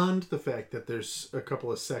beyond the fact that there's a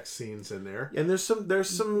couple of sex scenes in there, and there's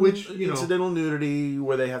some which incidental nudity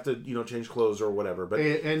where they have to change clothes or whatever, but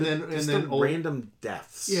and then random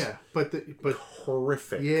deaths. Yeah, but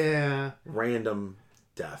horrific. Yeah, random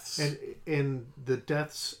deaths, and the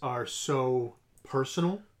deaths are so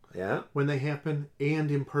personal. Yeah, when they happen,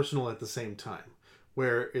 and impersonal at the same time,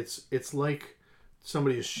 where it's like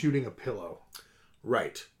somebody is shooting a pillow.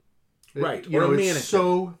 Right. Right. You Or know, a it's mannequin.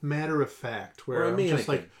 so matter of fact where Or a I'm just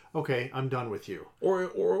mannequin. like, okay, I'm done with you.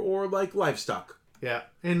 Or like livestock. Yeah,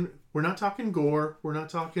 and we're not talking gore. We're not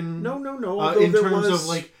talking No. Although in there terms was... of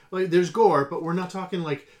like there's gore, but we're not talking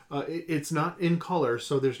like it's not in color,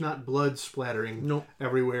 so there's not blood splattering No.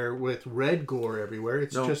 everywhere with red gore everywhere.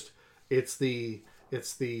 It's No. just it's the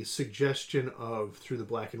suggestion of through the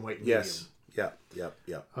black and white medium. Yes. Yep.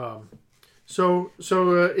 So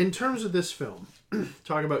in terms of this film,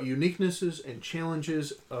 talk about uniquenesses and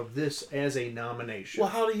challenges of this as a nomination.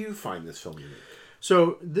 Well, how do you find this film unique?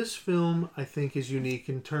 So this film, I think, is unique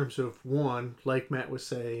in terms of one, like Matt was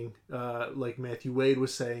saying, like Matthew Wade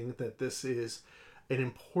was saying, that this is an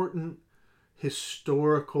important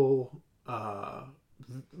historical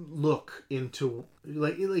look into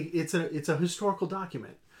like it's a historical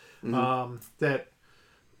document that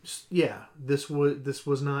this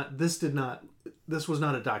was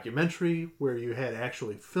not a documentary where you had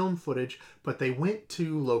actually film footage, but they went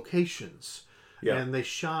to locations. Yeah. And they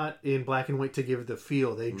shot in black and white to give it the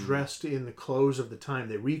feel. They dressed in the clothes of the time.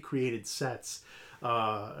 They recreated sets.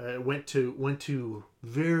 Went to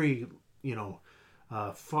very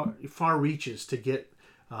far reaches to get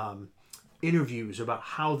interviews about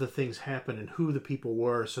how the things happened and who the people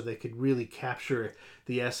were, so they could really capture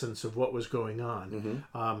the essence of what was going on.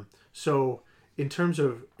 So in terms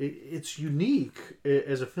of it's unique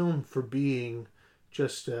as a film for being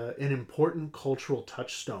just an important cultural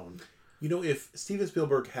touchstone. You know, if Steven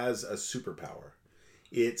Spielberg has a superpower,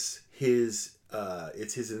 it's his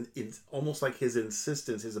it's almost like his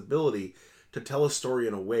insistence, his ability to tell a story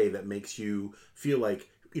in a way that makes you feel like,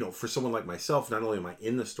 you know, for someone like myself, not only am I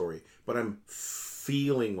in the story, but I'm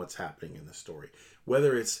feeling what's happening in the story.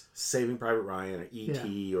 Whether it's Saving Private Ryan or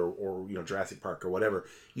E.T. or you know, Jurassic Park or whatever,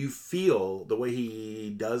 you feel the way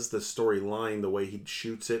he does the storyline, the way he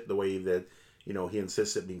shoots it, the way that, you know, he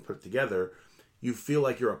insists it being put together. You feel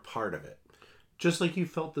like you're a part of it. Just like you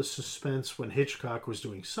felt the suspense when Hitchcock was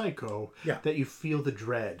doing Psycho, that you feel the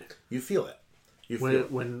dread. You feel it.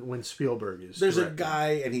 When Spielberg is There's directing. a guy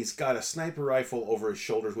and he's got a sniper rifle over his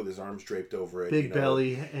shoulders with his arms draped over it. Big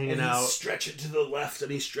belly hanging and out. he's stretching to the left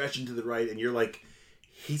and he's stretching to the right, and you're like,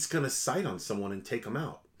 he's gonna sight on someone and take them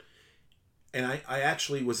out. And I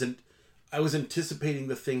actually was anticipating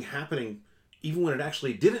the thing happening, even when it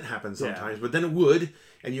actually didn't happen sometimes, but then it would,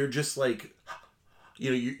 and you're just like, you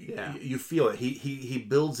know, you feel it. He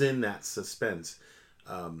builds in that suspense,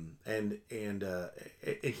 and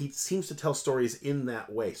he seems to tell stories in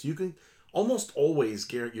that way. So you can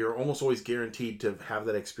you're almost always guaranteed to have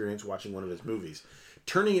that experience watching one of his movies.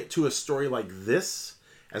 Turning it to a story like this,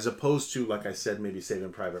 as opposed to, like I said, maybe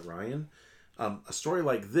Saving Private Ryan, a story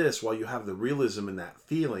like this, while you have the realism and that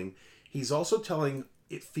feeling, he's also telling,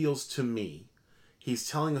 it feels to me, he's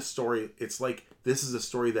telling a story. It's like this is a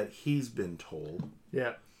story that he's been told.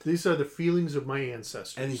 Yeah. These are the feelings of my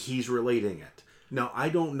ancestors. And he's relating it. Now, I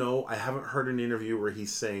don't know. I haven't heard an interview where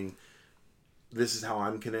he's saying, this is how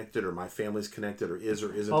I'm connected, or my family's connected, or is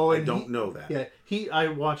or isn't. I don't know that. Yeah. I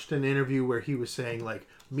watched an interview where he was saying, like,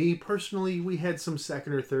 me personally, we had some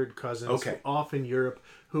second or third cousins off in Europe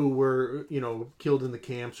who were, you know, killed in the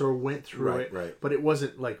camps or went through it. Right. But it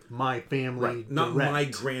wasn't like my family. Not my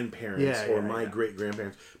grandparents or my great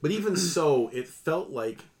grandparents. But even so, it felt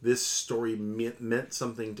like this story meant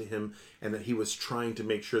something to him, and that he was trying to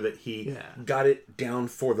make sure that he got it down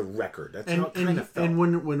for the record. That's how it kind of felt. And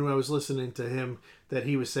when I was listening to him, that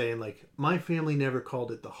he was saying, like, my family never called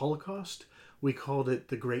it the Holocaust. We called it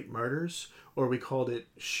the Great Murders, or we called it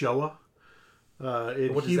Shoah. What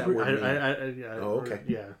does that word mean? Okay.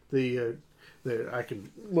 Yeah. I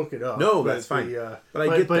can look it up. No, that's fine. But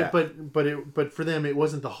I get that. But for them, it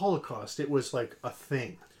wasn't the Holocaust. It was like a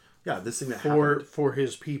thing. Yeah, this thing that happened for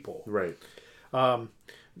his people. Right.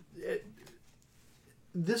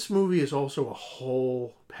 This movie is also a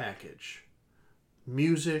whole package: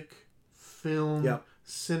 music, film,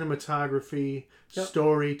 cinematography,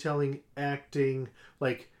 storytelling, acting.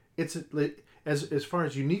 Like, it's as far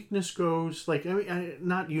as uniqueness goes. Like, I mean,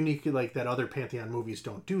 not unique like that other Pantheon movies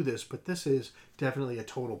don't do this, but this is definitely a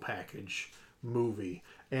total package movie,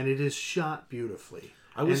 and it is shot beautifully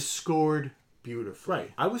and scored beautifully.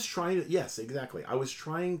 Right. I was trying to... Yes, exactly. I was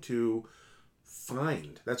trying to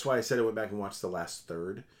find... That's why I said I went back and watched the last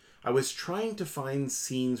third. I was trying to find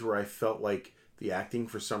scenes where I felt like the acting,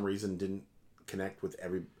 for some reason, didn't connect with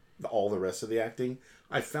all the rest of the acting.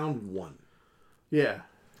 I found one. Yeah.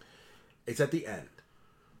 It's at the end.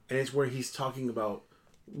 And it's where he's talking about,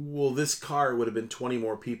 well, this car would have been 20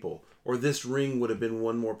 more people. Or this ring would have been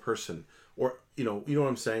one more person. Or, you know what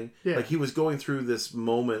I'm saying? Yeah. Like, he was going through this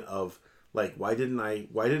moment of, like, why didn't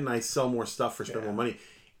I sell more stuff or spend more money?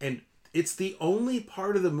 And it's the only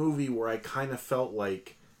part of the movie where I kind of felt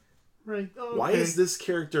like, Right. Okay. why is this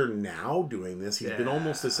character now doing this? He's been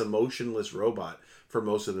almost this emotionless robot for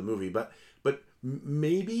most of the movie, but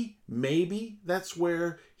maybe that's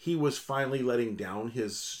where he was finally letting down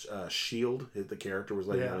his shield. The character was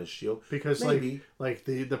letting down his shield because maybe. like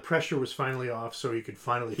the pressure was finally off, so he could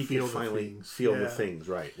finally feel the things,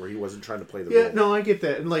 right? Where he wasn't trying to play the Yeah, role. no, I get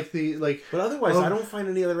that, and But otherwise, I don't find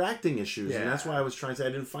any other acting issues, and that's why I was trying to say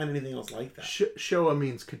I didn't find anything else like that. Shoah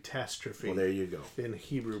means catastrophe. Well, there you go. In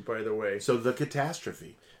Hebrew, by the way. So the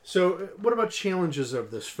catastrophe. So, what about challenges of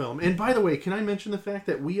this film? And by the way, can I mention the fact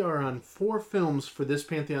that we are on 4 films for this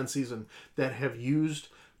Pantheon season that have used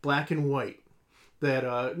black and white? That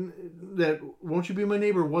Won't You Be My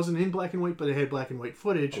Neighbor wasn't in black and white, but it had black and white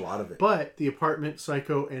footage. A lot of it. But The Apartment,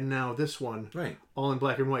 Psycho, and now this one, right, all in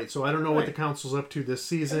black and white. So I don't know what the council's up to this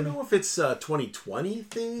season. I don't know if it's a 2020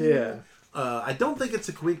 thing. Yeah. I don't think it's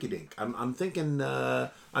a quinky-dink. I'm thinking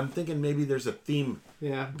maybe there's a theme.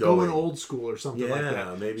 Yeah, going old school or something like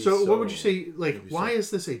that. Maybe. So, what would you say? Like, maybe why is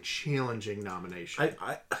this a challenging nomination?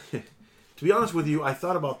 I to be honest with you, I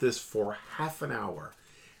thought about this for half an hour.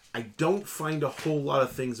 I don't find a whole lot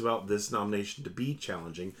of things about this nomination to be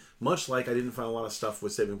challenging, much like I didn't find a lot of stuff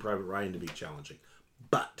with Saving Private Ryan to be challenging.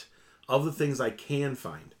 But of the things I can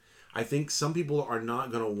find, I think some people are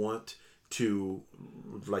not going to want to,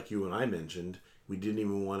 like you and I mentioned, we didn't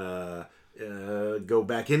even want to go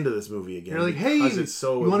back into this movie again. You're like, hey, it's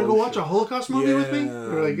so you want to go watch a Holocaust movie with me?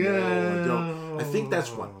 You're like, I don't. I think that's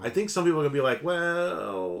one. I think some people are going to be like,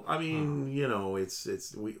 well, I mean, we know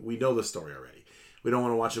the story already. We don't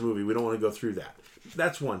want to watch a movie. We don't want to go through that.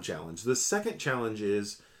 That's one challenge. The second challenge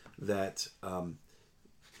is that, and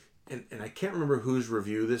I can't remember whose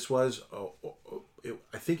review this was.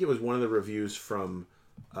 I think it was one of the reviews from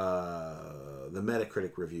the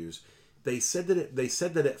Metacritic reviews. They said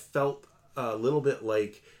that it felt a little bit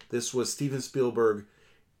like this was Steven Spielberg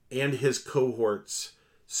and his cohorts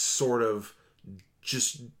sort of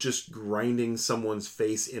just grinding someone's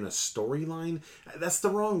face in a storyline. That's the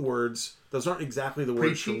wrong words. Those aren't exactly the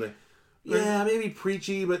words preachy? from the... Yeah, maybe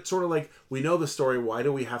preachy, but sort of like, we know the story. Why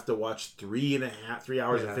do we have to watch 3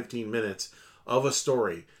 hours and 15 minutes of a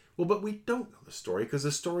story? Well, but we don't know the story because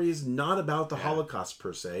the story is not about the Holocaust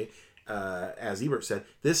per se. As Ebert said,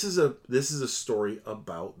 this is a story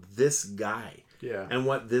about this guy and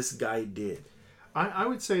what this guy did. I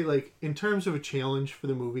would say, like, in terms of a challenge for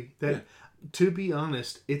the movie, that to be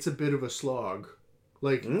honest, it's a bit of a slog.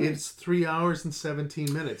 Like, it's 3 hours and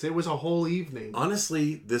 17 minutes. It was a whole evening.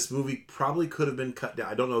 Honestly, this movie probably could have been cut down.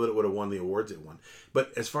 I don't know that it would have won the awards it won.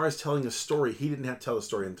 But as far as telling a story, he didn't have to tell a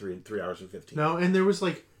story in 3 hours and 15. No, and there was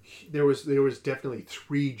definitely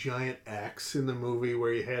 3 giant acts in the movie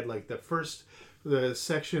where you had, like, the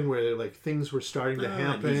section where, like, things were starting to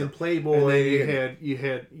happen. He's a playboy. And then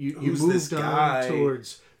you moved on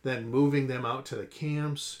towards then moving them out to the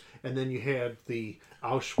camps, and then you had the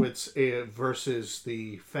Auschwitz versus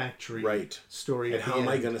the factory story. And how am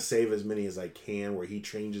I going to save as many as I can, where he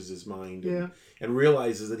changes his mind and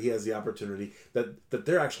realizes that he has the opportunity, that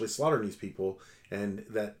they're actually slaughtering these people, and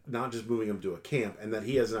that not just moving them to a camp, and that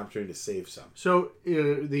he has an opportunity to save some. So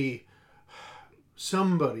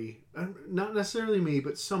somebody, not necessarily me,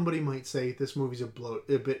 but somebody might say this movie's a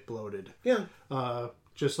bit bloated. Yeah.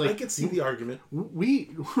 Just like I can see the argument.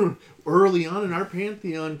 We early on in our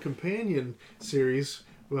Pantheon companion series,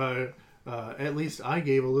 at least I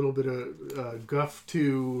gave a little bit of guff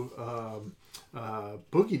to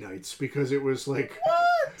Boogie Nights because it was like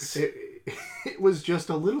it was just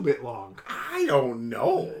a little bit long. I don't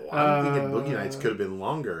know. I'm thinking Boogie Nights could have been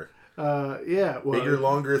longer. Bigger,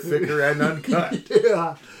 longer, thicker, and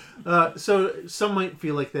uncut. So some might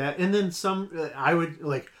feel like that, and then some. I would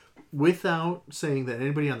like. Without saying that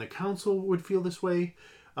anybody on the council would feel this way,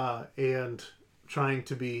 and trying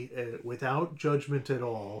to be without judgment at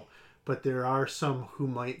all, but there are some who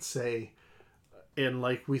might say, and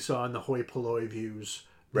like we saw in the hoi polloi views,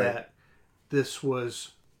 that this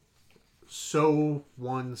was so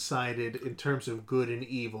one-sided in terms of good and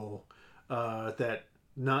evil, that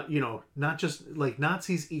not just like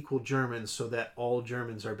Nazis equal Germans, so that all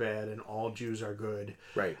Germans are bad and all Jews are good.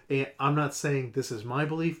 Right. And I'm not saying this is my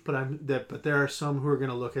belief, but but there are some who are going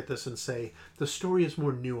to look at this and say the story is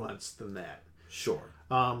more nuanced than that. Sure.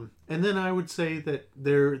 And then I would say that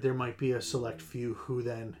there might be a select few who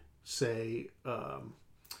then say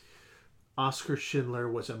Oskar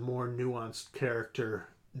Schindler was a more nuanced character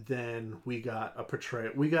than we got a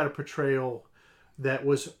portrayal. We got a portrayal that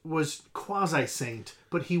was quasi saint,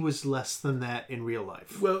 but he was less than that in real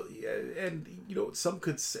life. Well, and some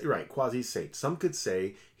could say, right, quasi-saint. Some could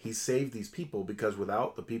say he saved these people because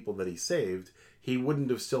without the people that he saved, he wouldn't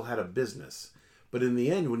have still had a business. But in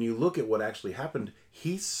the end, when you look at what actually happened,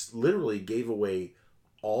 he literally gave away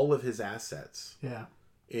all of his assets. Yeah.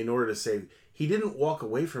 In order to save. He didn't walk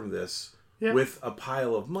away from this with a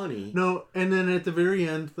pile of money. No, and then at the very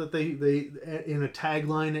end, that they in a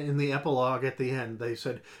tagline in the epilogue at the end, they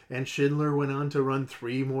said, and Schindler went on to run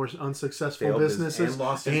 3 more unsuccessful businesses and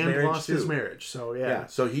lost his marriage. So yeah.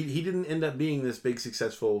 So he didn't end up being this big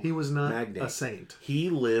successful. He was not magnate. a saint. He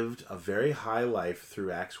lived a very high life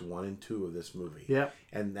through Acts 1 and 2 of this movie. Yeah.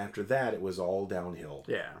 And after that, it was all downhill.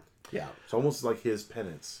 Yeah. Yeah, it's almost like his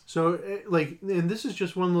penance. So, and this is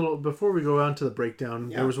just one little, before we go on to the breakdown,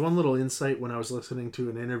 there was one little insight when I was listening to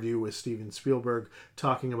an interview with Steven Spielberg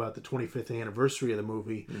talking about the 25th anniversary of the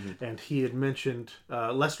movie, and he had mentioned,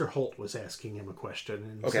 Lester Holt was asking him a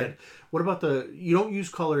question, and said, what about you don't use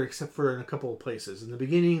color except for in a couple of places, in the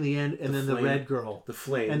beginning, the end, and then the red girl. The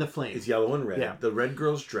flame. And the flame. Is yellow and red. Yeah. The red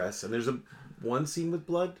girl's dress, and there's one scene with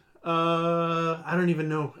blood? I don't even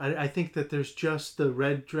know. I think that there's just the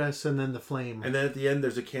red dress and then the flame. And then at the end,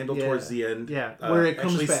 there's a candle towards the end. Yeah, where it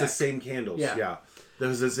comes actually, back. it's the same candles. Yeah. There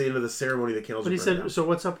was at the end of the ceremony, the candles But he burned said, down. so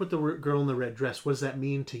what's up with the girl in the red dress? What does that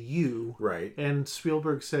mean to you? Right. And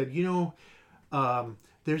Spielberg said,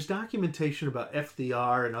 there's documentation about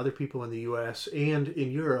FDR and other people in the U.S. and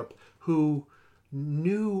in Europe who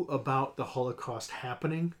knew about the Holocaust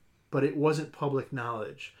happening, but it wasn't public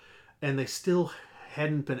knowledge. And they still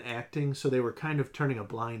hadn't been acting, so they were kind of turning a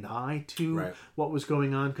blind eye to what was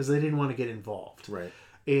going on because they didn't want to get involved. Right.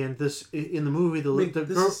 And this, in the movie,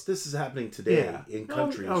 this is happening today in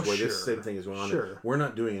countries where this same thing is going on. Sure. We're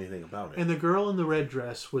not doing anything about it. And the girl in the red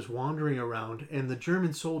dress was wandering around, and the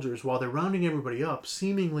German soldiers, while they're rounding everybody up,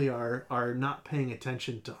 seemingly are not paying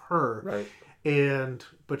attention to her. Right.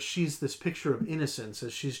 But she's this picture of innocence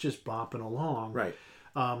as she's just bopping along. Right.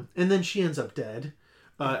 And then she ends up dead.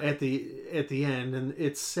 At the end, and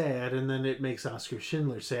it's sad, and then it makes Oscar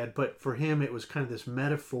Schindler sad. But for him, it was kind of this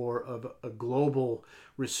metaphor of a global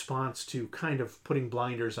response to kind of putting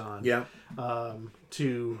blinders on. Yeah.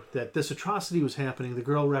 To that this atrocity was happening. The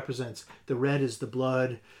girl represents the red is the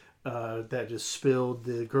blood that is spilled.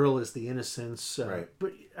 The girl is the innocence. Right.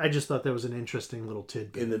 But I just thought that was an interesting little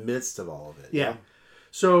tidbit in the midst of all of it. Yeah.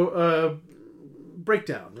 So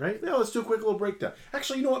breakdown, right? Yeah. Let's do a quick little breakdown.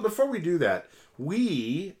 Actually, you know what? Before we do that.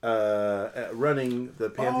 We, running the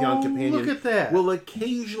Pantheon Companion, look at that. will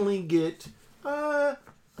occasionally get a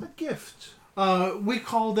gift. We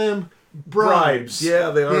call them bribes. Yeah,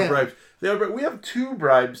 they are bribes. We have 2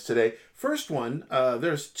 bribes today. First one,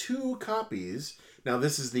 there's 2 copies. Now,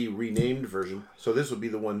 this is the renamed version, so this would be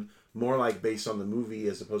the one more like based on the movie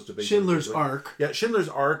as opposed to based Schindler's on Ark. Yeah, Schindler's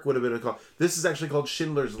Ark would have been called. This is actually called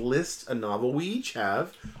Schindler's List, a novel. We each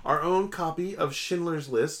have our own copy of Schindler's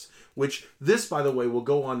List, which this, by the way, will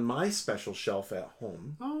go on my special shelf at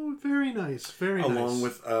home. Oh, very nice, very nice. Along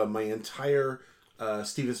with my entire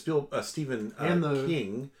Stephen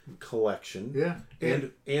King collection. Yeah,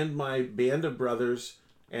 and my Band of Brothers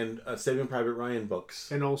and Saving Private Ryan books.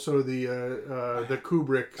 And also the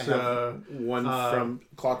Kubrick one from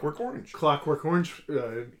Clockwork Orange. Clockwork Orange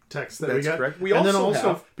text that we got. That's correct. And then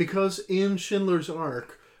also because in Schindler's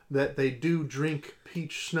Ark that they do drink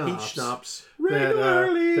peach schnapps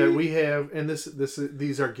regularly that we have, and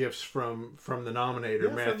these are gifts from the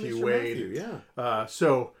nominator Matthew Wade.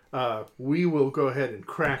 So we will go ahead and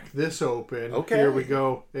crack this open. Okay, here we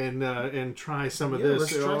go and try some of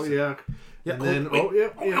this. Yeah. And then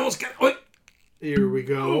almost got it. Here we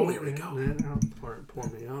go. Oh, here we go. And then pour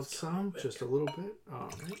me out some, just a little bit.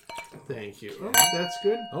 All right. Thank you. Oh, that's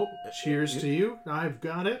good. Oh, cheers to you. I've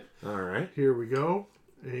got it. All right. Here we go.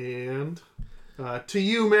 And to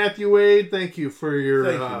you, Matthew Wade, thank you for your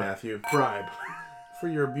Matthew. bribe. For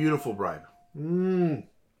your beautiful bribe.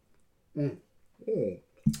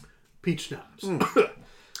 Peach schnapps.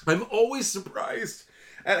 I'm always surprised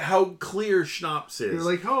at how clear schnapps is. You're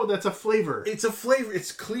like, oh, that's a flavor. It's a flavor.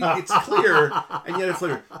 It's clear. It's clear, and yet a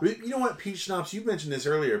flavor. You know what? Peach schnapps. You mentioned this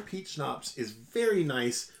earlier. Peach schnapps is very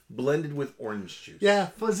nice, blended with orange juice. Yeah,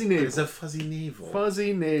 fuzzy navel. It's a fuzzy navel.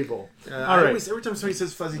 Fuzzy navel. All right. Every time somebody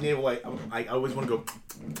says fuzzy navel, I always want to go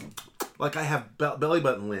like I have belly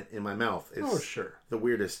button lint in my mouth. It's sure. The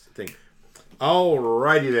weirdest thing.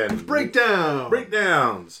 Alrighty then.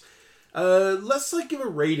 Breakdowns. Let's give a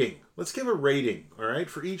rating. Let's give a rating, all right,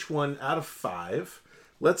 for each one out of 5.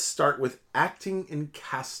 Let's start with acting and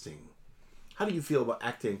casting. How do you feel about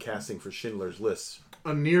acting and casting for Schindler's List,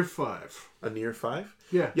 A near 5. A near 5?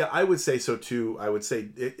 Yeah. Yeah, I would say so too. I would say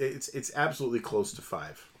it's absolutely close to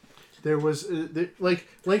 5. There was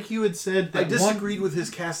like you had said. I That disagreed with his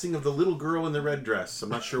casting of the little girl in the red dress. I'm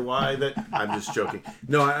not sure why. I'm just joking.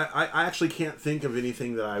 No, I actually can't think of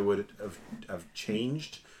anything that I would have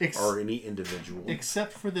changed or any individual.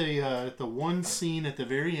 Except for the one scene at the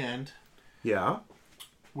very end. Yeah.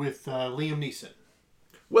 With Liam Neeson.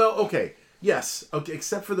 Well, okay. Yes. Okay.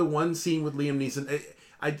 Except for the one scene with Liam Neeson.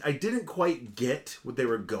 I didn't quite get what they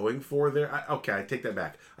were going for there. I take that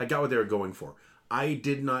back. I got what they were going for. I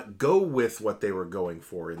did not go with what they were going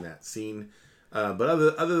for in that scene, but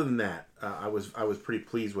other than that, I was pretty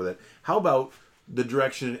pleased with it. How about the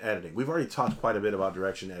direction and editing? We've already talked quite a bit about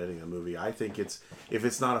direction and editing in a movie. I think if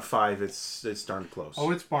it's not a 5, it's darn close.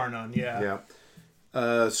 Oh, it's bar none. Yeah. Yeah.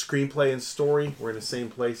 Screenplay and story, we're in the same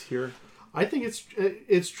place here. I think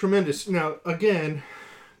it's tremendous. Now, again,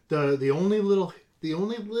 the only little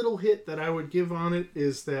hit that I would give on it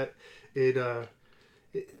is that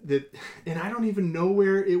and I don't even know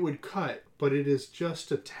where it would cut, but it is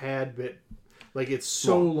just a tad bit, like it's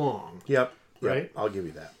so long. Yep. Right? I'll give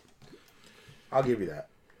you that.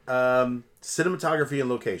 Cinematography and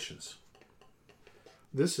locations.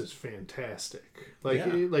 This is fantastic.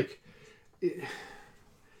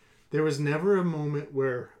 There was never a moment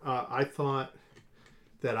where I thought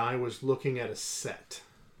that I was looking at a set.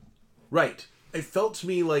 Right. It felt to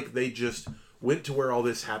me like they just went to where all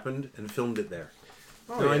this happened and filmed it there.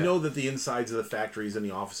 Now, I know that the insides of the factories and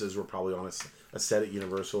the offices were probably on a set at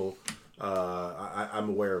Universal. I'm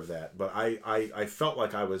aware of that, but I felt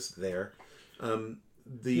like I was there. And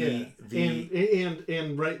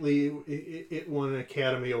rightly, it won an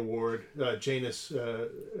Academy Award. Janusz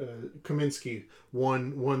Kaminski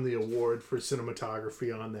won the award for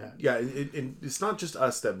cinematography on that. Yeah, it's not just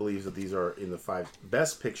us that believes that these are in the 5: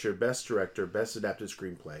 Best Picture, Best Director, Best Adapted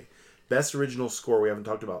Screenplay, Best Original Score. We haven't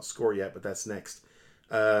talked about score yet, but that's next.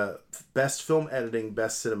 Best Film Editing,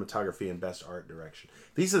 Best Cinematography, and Best Art Direction.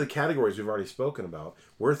 These are the categories we've already spoken about.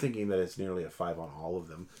 We're thinking that it's nearly a 5 on all of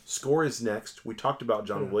them. Score is next. We talked about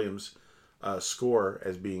John Williams' score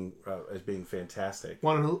as being fantastic.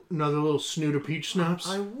 Want another little snoot of peach schnapps?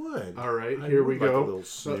 I would. All right, here we go. A little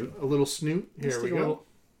snoot. A little snoot. Here we go.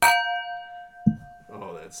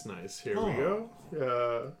 Oh, that's nice. Here we go.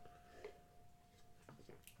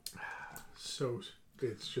 So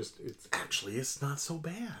it's actually, it's not so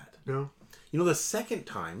bad. No. You know, the second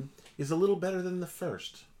time is a little better than the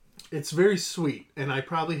first. It's very sweet, and I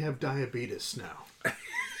probably have diabetes now.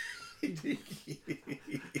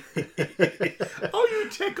 Oh, you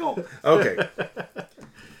tickle. Okay.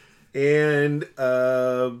 And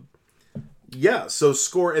so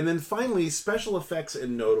score, and then finally special effects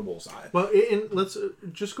and notables. Well, and let's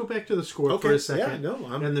just go back to the score for a second.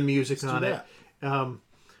 Yeah, and the music on it.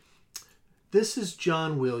 This is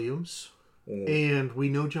John Williams, and we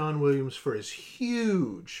know John Williams for his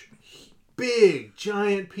huge, big,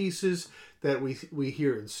 giant pieces that we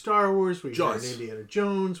hear in Star Wars, we hear in Indiana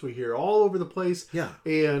Jones, we hear all over the place. Yeah.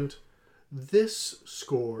 And this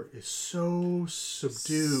score is so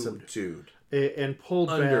subdued. And pulled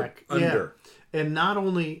back. Yeah. And not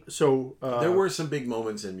only so, there were some big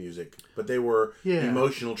moments in music, but they were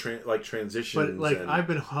emotional, transitions. But I've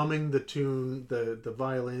been humming the tune, the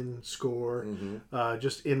violin score,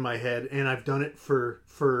 just in my head, and I've done it for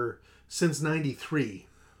since '93.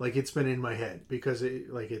 Like it's been in my head because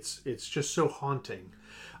it's just so haunting.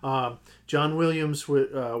 John Williams,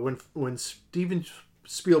 when Steven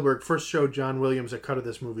Spielberg first showed John Williams a cut of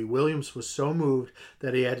this movie, Williams was so moved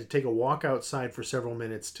that he had to take a walk outside for several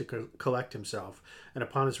minutes to collect himself. And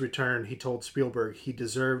upon his return, he told Spielberg he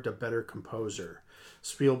deserved a better composer.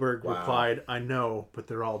 Spielberg replied, "I know, but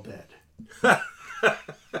they're all dead."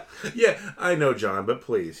 Yeah, I know, John, but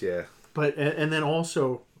please, yeah. But and then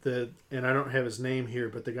also and I don't have his name here,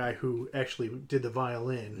 but the guy who actually did the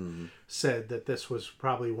violin said that this was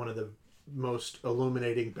probably one of the most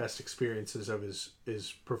illuminating, best experiences of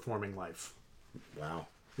his performing life. Wow.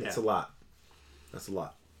 That's a lot.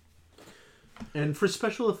 And for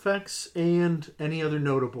special effects and any other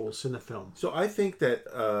notables in the film. So I think that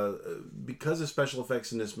because the special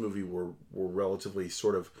effects in this movie were relatively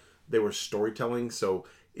they were storytelling, so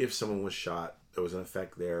if someone was shot, there was an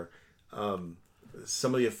effect there.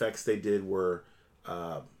 Some of the effects they did were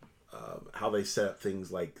how they set up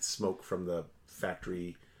things like smoke from the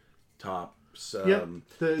factory tops.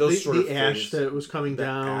 Those sort of ash things, that was coming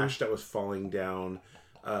down. The ash that was falling down.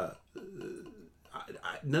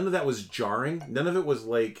 None of that was jarring. None of it was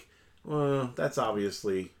like, that's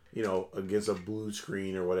obviously, against a blue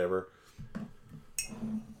screen or whatever.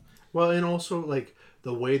 Well, and also,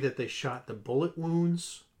 the way that they shot the bullet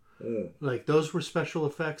wounds. Like, those were special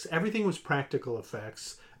effects. Everything was practical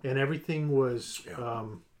effects, and everything was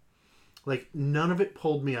like, none of it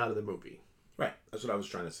pulled me out of the movie. Right. That's what I was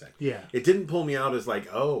trying to say. Yeah. It didn't pull me out as like,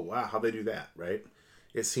 oh, wow, how'd they do that, right?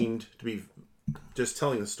 It seemed to be just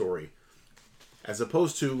telling a story. As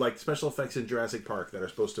opposed to, like, special effects in Jurassic Park that are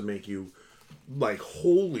supposed to make you, like,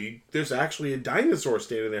 holy, there's actually a dinosaur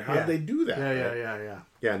standing there. How did they do that? Yeah.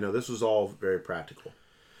 Yeah, no, this was all very practical.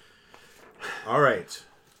 All right.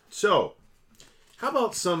 So, how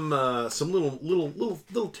about some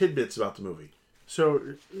little tidbits about the movie? So,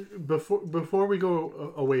 before we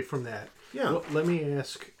go away from that, let me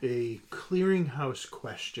ask a clearinghouse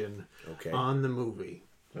question on the movie.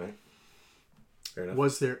 Okay. Fair enough.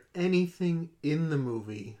 Was there anything in the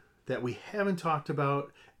movie that we haven't talked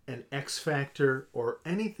about, an X factor or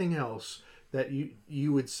anything else that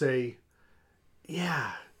you would say,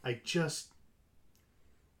 yeah, I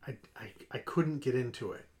couldn't get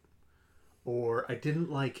into it, or I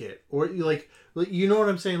didn't like it, or you know what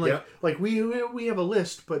I'm saying? Like we have a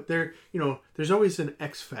list, but there's always an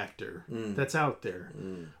X factor that's out there.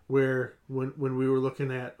 Where when we were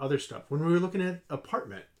looking at other stuff, when we were looking at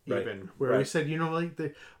Apartment, we said,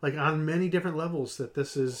 like on many different levels, that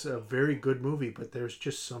this is a very good movie, but there's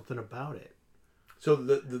just something about it. So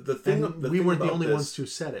the thing, we weren't the only ones who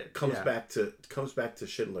said it. Comes back to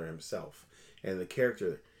Schindler himself and the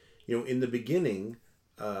character. In the beginning,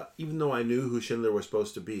 even though I knew who Schindler was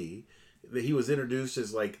supposed to be, he was introduced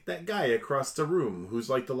as like that guy across the room who's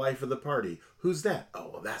like the life of the party. Who's that? Oh,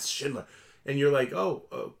 well, that's Schindler. And you're like,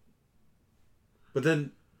 oh. But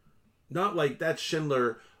then, not like that's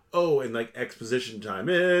Schindler. Oh, and like exposition time.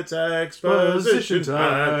 It's exposition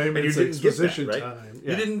time. And you didn't get that, right?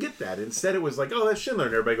 Yeah. You didn't get that. Instead, it was like, oh, that's Schindler.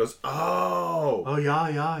 And everybody goes, oh. Oh, yeah.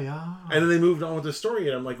 And then they moved on with the story.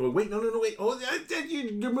 And I'm like, well, wait, no, wait. Oh,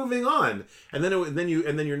 you're moving on. And then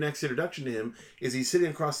your next introduction to him is he's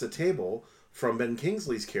sitting across the table from Ben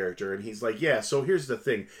Kingsley's character, and he's like, yeah, so here's the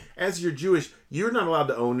thing. As you're Jewish, you're not allowed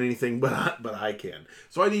to own anything, but I can.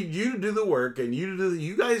 So I need you to do the work, and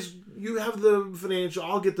you guys, you have the financial,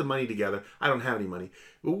 I'll get the money together. I don't have any money.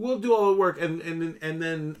 But we'll do all the work, and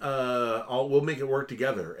then we'll make it work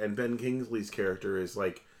together. And Ben Kingsley's character is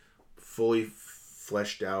like fully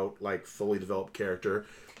fleshed out, like fully developed character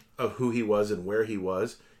of who he was and where he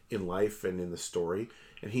was in life and in the story.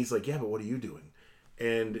 And he's like, yeah, but what are you doing?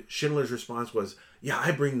 And Schindler's response was, yeah, I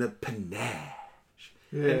bring the panache.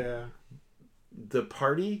 Yeah. And the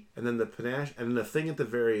party, and then the panache, and then the thing at the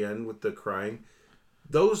very end with the crying.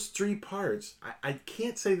 Those three parts, I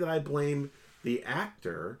can't say that I blame the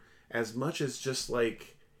actor as much as just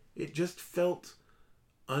like, it just felt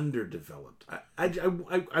underdeveloped.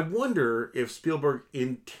 I wonder if Spielberg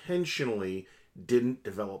intentionally didn't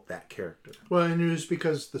develop that character. Well, and it was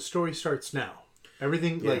because the story starts now.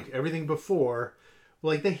 Everything before...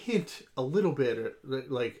 Like, they hint a little bit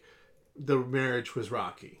at, like, the marriage was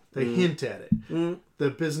rocky. They hint at it. The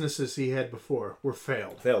businesses he had before were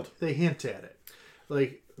failed. They hint at it.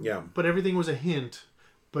 Like, yeah. But everything was a hint,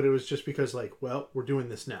 but it was just because, like, well, we're doing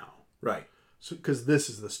this now. Right. So, because this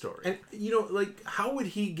is the story. And, like, how would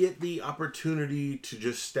he get the opportunity to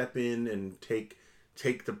just step in and take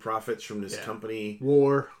the profits from this company?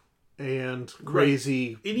 War and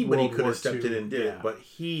crazy. Anybody could have stepped in and did it, but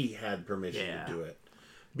he had permission to do it.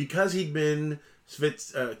 Because he'd been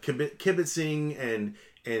kibitzing and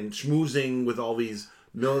schmoozing with all these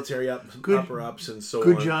military upper-ups and so on.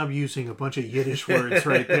 Good job using a bunch of Yiddish words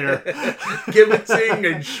right there. Kibitzing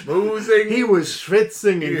and schmoozing. He was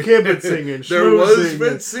schwitzing and kibitzing and schmoozing. There was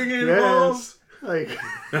schwitzing involved.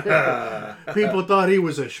 Like, people thought he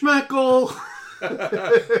was a schmeckle.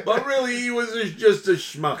 But really, he was just a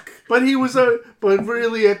schmuck. But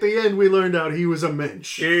really, at the end, we learned out he was a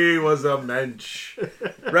mensch. He was a mensch.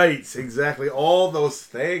 Right, exactly. All those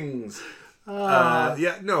things.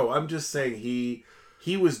 I'm just saying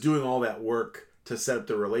he was doing all that work to set up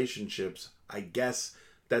the relationships. I guess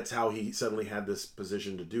that's how he suddenly had this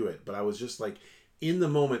position to do it. But I was just like, in the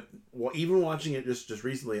moment, well, even watching it just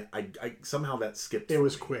recently, I somehow that skipped. It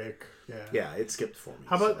was quick. Yeah. Yeah, it skipped for me.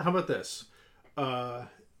 How about this? I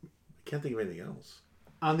can't think of anything else.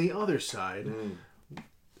 On the other side,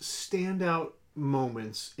 standout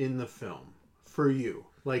moments in the film for you,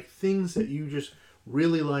 like things that you just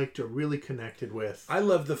really liked or really connected with. I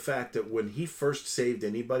love the fact that when he first saved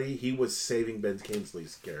anybody, he was saving Ben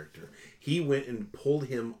Kingsley's character. He went and pulled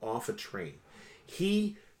him off a train.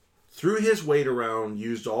 He threw his weight around,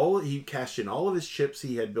 he cashed in all of his chips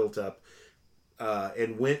he had built up,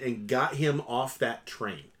 and went and got him off that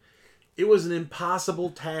train. It was an impossible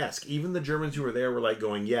task. Even the Germans who were there were like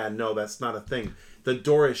going, yeah, no, that's not a thing. The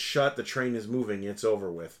door is shut. The train is moving. It's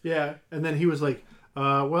over with. Yeah. And then he was like,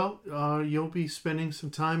 you'll be spending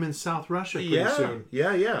some time in South Russia pretty soon.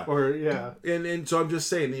 Yeah. Or, yeah. And so I'm just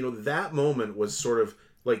saying, that moment was sort of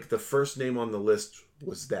like the first name on the list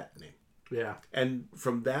was that name. Yeah. And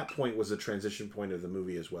from that point was a transition point of the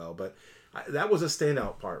movie as well. But that was a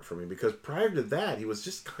standout part for me because prior to that, he was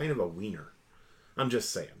just kind of a wiener. I'm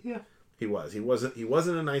just saying. Yeah. He was. He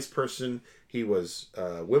wasn't a nice person. He was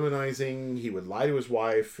womanizing. He would lie to his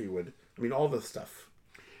wife. All the stuff.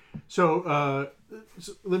 So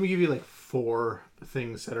let me give you like 4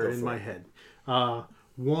 things that are in my head.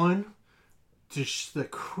 One, just the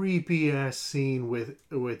creepy ass scene with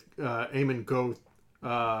Eamon Goth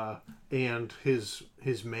and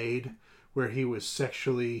his maid, where he was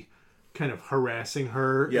sexually kind of harassing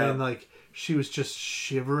her, and like she was just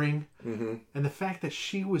shivering, and the fact that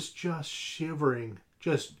she was just shivering,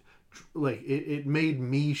 just like it made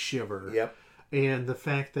me shiver. Yep. And the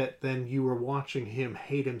fact that then you were watching him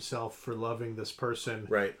hate himself for loving this person,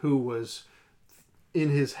 right, who was in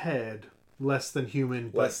his head less than human,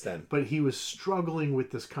 but he was struggling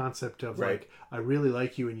with this concept of like, I really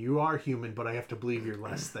like you and you are human, but I have to believe you're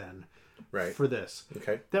less than, for this.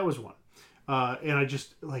 Okay, that was one. And I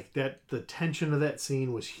just like that. The tension of that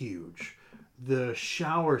scene was huge. The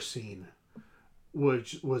shower scene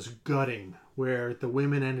was gutting, where the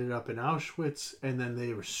women ended up in Auschwitz and then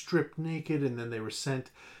they were stripped naked and then they were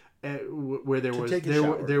sent where they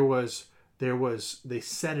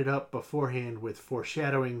set it up beforehand with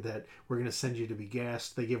foreshadowing that we're going to send you to be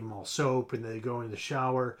gassed. They give them all soap and they go in the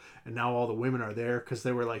shower, and now all the women are there because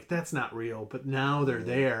they were like, that's not real, but now they're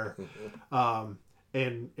there.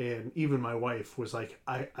 And even my wife was like,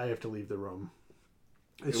 I have to leave the room.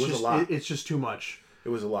 It was a lot. It's just too much. It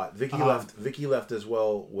was a lot. Vicky left as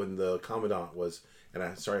well when the commandant was, and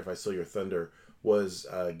I'm sorry if I stole your thunder, was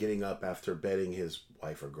getting up after bedding his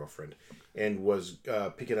wife or girlfriend, and was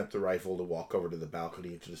picking up the rifle to walk over to the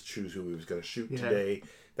balcony to just choose who he was going to shoot today.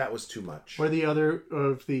 That was too much. Or the other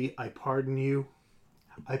of the I pardon you.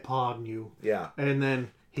 Yeah. And then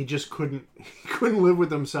he just couldn't live with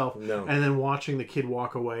himself. No. And then watching the kid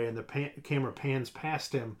walk away, and the camera pans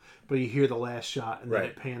past him, but you hear the last shot, and then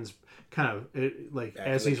it pans kind of like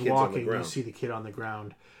as he's walking, you see the kid on the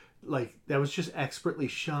ground. Like, that was just expertly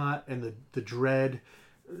shot, and the dread,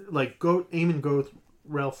 like Eamon Goth,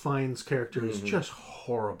 Ralph Fiennes' character is just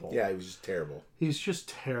horrible. Yeah, he was just terrible. He's just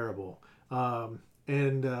terrible. And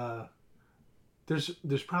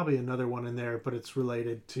there's probably another one in there, but it's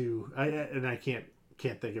related to I can't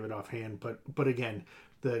think of it offhand. But again,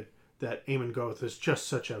 that Eamon Goth is just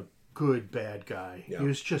such a good bad guy. Yeah. He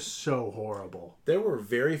was just so horrible. There were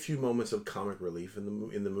very few moments of comic relief in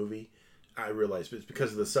the movie. I realized it's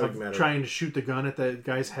because of the subject matter. Trying to shoot the gun at the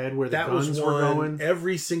guy's head where the guns were going.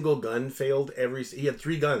 Every single gun failed. He had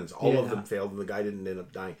 3 guns. All of them failed, and the guy didn't end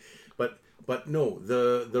up dying. But no,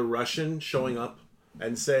 the Russian showing up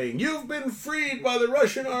and saying, "You've been freed by the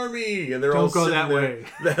Russian army," and they're all sitting that way.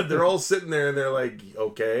 They're all sitting there, and they're like,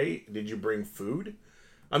 "Okay, did you bring food?"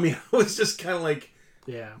 I mean, I was just kind of like,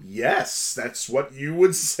 yeah. Yes, that's what you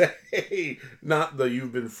would say. Not the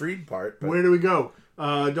 "you've been freed" part. But where do we go?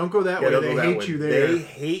 Don't go that way. They hate you there. They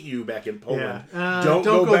hate you back in Poland. Yeah. Don't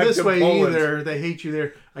go this way Poland. Either. They hate you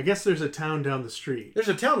there. I guess there's a town down the street. There's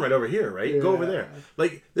a town right over here, right? Yeah. Go over there.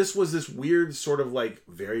 Like, this was this weird sort of like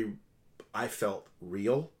very, I felt,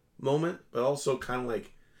 real moment, but also kind of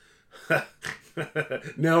like,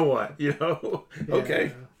 now what?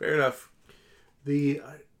 Okay, fair enough.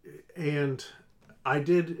 And I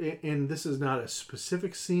did, and this is not a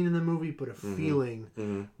specific scene in the movie, but a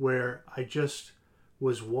feeling where I just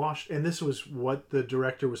was washed, and this was what the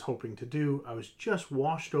director was hoping to do. I was just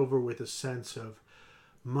washed over with a sense of,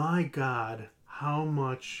 my God, how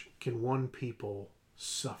much can one people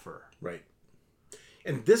suffer? Right.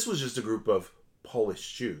 And this was just a group of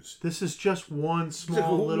Polish Jews. This is just one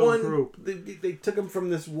small little group. They took them from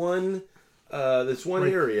this one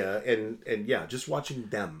area, and yeah, just watching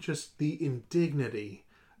them. Just the indignity,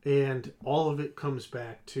 and all of it comes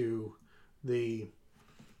back to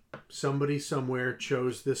somebody somewhere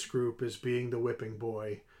chose this group as being the whipping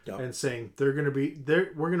boy, and saying we're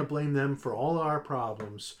going to blame them for all our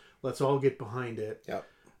problems. Let's all get behind it. Yep.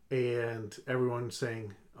 And everyone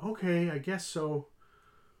saying, okay, I guess so.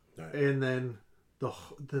 Right. And then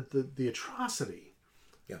the atrocity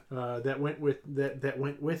that went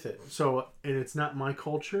with it. So, and it's not my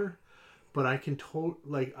culture, but I can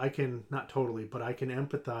I can not totally, but I can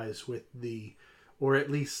empathize with or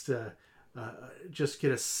at least just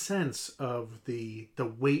get a sense of the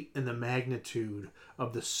weight and the magnitude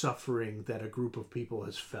of the suffering that a group of people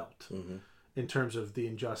has felt in terms of the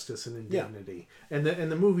injustice and indignity. Yeah.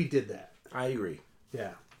 And the movie did that. I agree.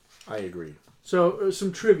 Yeah. I agree. So,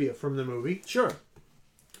 some trivia from the movie. Sure.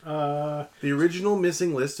 The original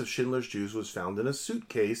missing list of Schindler's Jews was found in a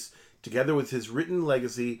suitcase, together with his written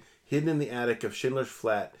legacy, hidden in the attic of Schindler's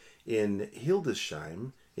flat in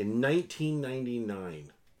Hildesheim in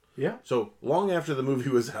 1999. Yeah. So, long after the movie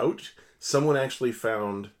was out, someone actually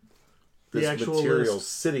found this material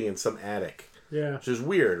sitting in some attic. Yeah. Which is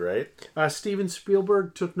weird, right? Steven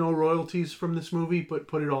Spielberg took no royalties from this movie, but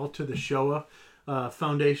put it all to the Shoah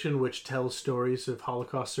Foundation, which tells stories of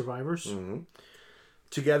Holocaust survivors. Mm-hmm.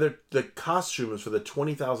 Together, the costumes for the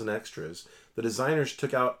 20,000 extras, the designers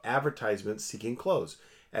took out advertisements seeking clothes.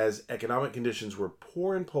 As economic conditions were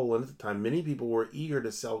poor in Poland at the time, many people were eager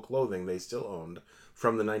to sell clothing they still owned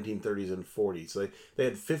from the 1930s and 40s. So they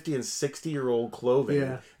had 50 and 60-year-old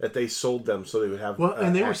clothing that they sold them so they would have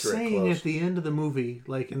and they were saying clothes. At the end of the movie,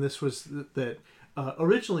 and this was that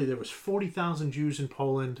originally there was 40,000 Jews in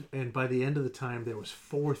Poland, and by the end of the time there was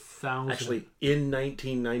 4,000. Actually, in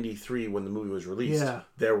 1993 when the movie was released,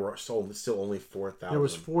 there were still only 4,000. There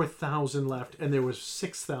was 4,000 left, and there was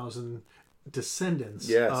 6,000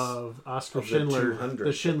 descendants of Oskar Schindler,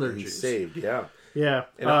 the Schindler Jews. Saved, yeah. Yeah.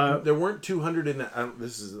 And there weren't 200 in that.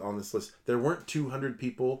 This is on this list. There weren't 200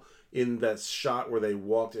 people in that shot where they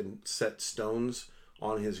walked and set stones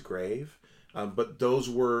on his grave. But those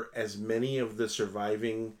were as many of the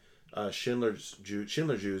surviving Schindler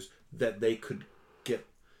Jews that they could get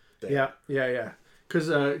there. Yeah.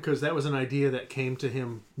 Because that was an idea that came to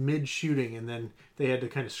him mid-shooting, and then they had to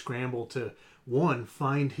kind of scramble to, one,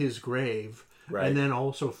 find his grave, and then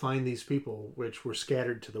also find these people, which were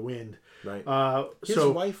scattered to the wind. Right. His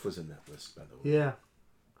wife was in that list, by the way. Yeah.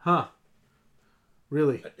 Huh.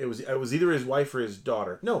 Really? It was either his wife or his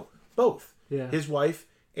daughter. No, both. Yeah. His wife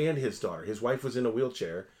and his daughter. His wife was in a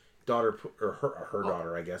wheelchair. Her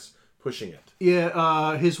daughter, I guess, pushing it.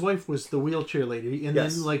 Yeah, his wife was the wheelchair lady, and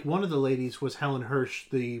then one of the ladies was Helen Hirsch,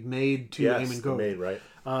 the maid to Eamon Goat. The maid, right?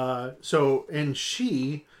 And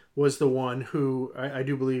she was the one who I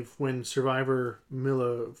do believe when survivor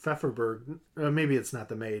Mila Pfefferberg, maybe it's not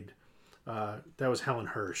the maid, that was Helen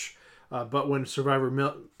Hirsch. But when survivor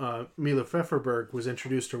Mila Pfefferberg was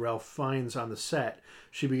introduced to Ralph Fiennes on the set,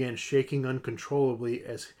 she began shaking uncontrollably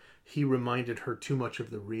as he reminded her too much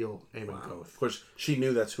of the real Eamon Goat. Of course, she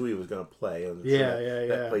knew that's who he was going to play. And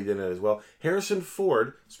that played in it as well. Harrison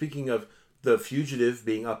Ford, speaking of The Fugitive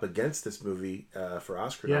being up against this movie for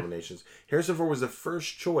Oscar nominations, Harrison Ford was the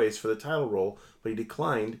first choice for the title role, but he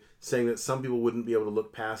declined, saying that some people wouldn't be able to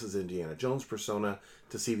look past his Indiana Jones persona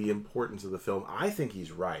to see the importance of the film. I think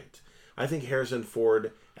he's right. I think Harrison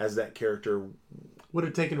Ford as that character would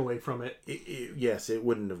have taken away from it. Yes, it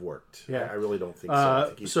wouldn't have worked. Yeah. I really don't think so. I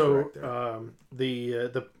think he's correct there.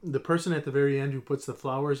 The person at the very end who puts the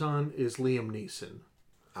flowers on is Liam Neeson.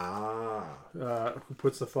 Who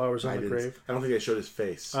puts the flowers on the grave. I don't think they showed his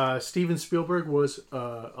face. Steven Spielberg was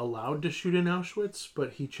allowed to shoot in Auschwitz,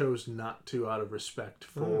 but he chose not to out of respect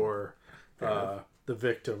for the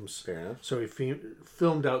victims. Fair enough. So he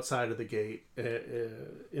filmed outside of the gate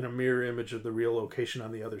in a mirror image of the real location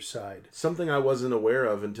on the other side. Something I wasn't aware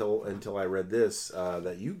of until I read this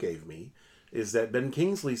that you gave me is that Ben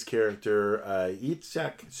Kingsley's character,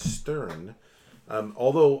 Itzhak Stern,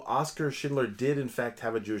 although Oskar Schindler did in fact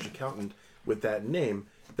have a Jewish accountant with that name,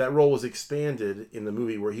 that role was expanded in the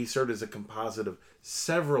movie where he served as a composite of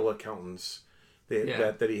several accountants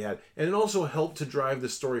that he had. And it also helped to drive the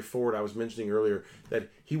story forward. I was mentioning earlier that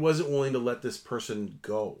he wasn't willing to let this person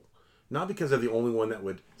go. Not because they're the only one that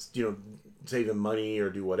would, save him money or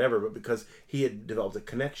do whatever, but because he had developed a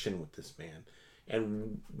connection with this man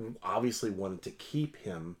and obviously wanted to keep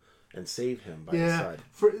him and save him by his side.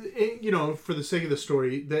 For the sake of the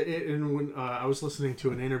story, and when I was listening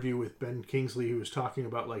to an interview with Ben Kingsley, who was talking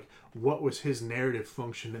about what was his narrative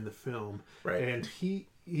function in the film, right? And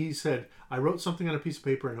he said, I wrote something on a piece of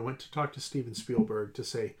paper and I went to talk to Steven Spielberg to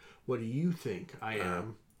say, what do you think I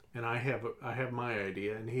am? And I have my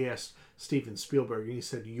idea. And he asked Steven Spielberg, and he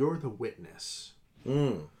said, you're the witness.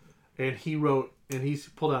 Mm. And he wrote, and he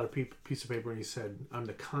pulled out a piece of paper and he said, I'm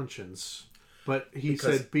the conscience. But he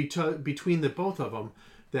said between the both of them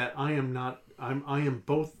that I am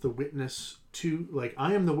both the witness to,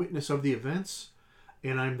 I am the witness of the events,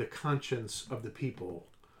 and I'm the conscience of the people.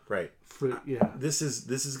 Right. This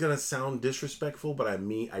is gonna sound disrespectful, but I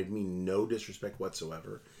mean no disrespect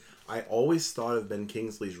whatsoever. I always thought of Ben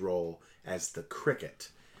Kingsley's role as the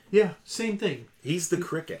cricket, Yeah, same thing. He's the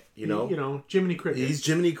Cricket, you know. Jiminy Cricket. He's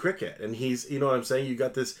Jiminy Cricket, and he's, you know what I'm saying. You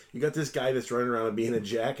got this guy that's running around and being a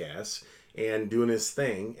jackass and doing his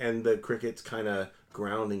thing, and the Cricket's kind of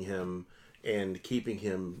grounding him and keeping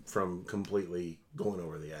him from completely going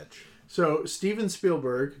over the edge. So Steven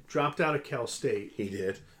Spielberg dropped out of Cal State. He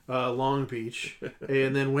did. Long Beach,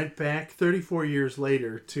 and then went back 34 years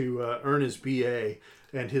later to earn his BA,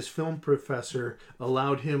 and his film professor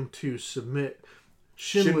allowed him to submit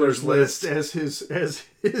Schindler's List as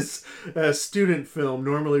his student film,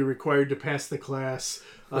 normally required to pass the class.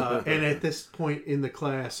 And at this point in the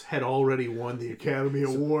class, had already won the Academy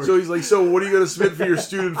Award. So he's like, "So what are you going to submit for your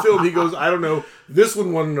student film?" He goes, "I don't know. This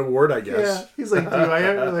one won an award, I guess." Yeah, he's like, "Do I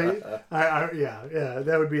have yeah,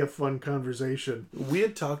 that would be a fun conversation." We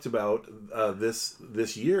had talked about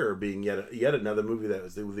this year being yet another movie that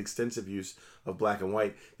was with extensive use of black and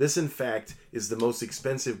white. This, in fact, is the most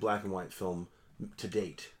expensive black and white film to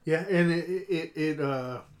date. Yeah, and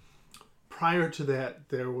it prior to that,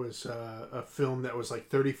 there was a film that was like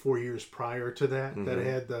 34 years prior to that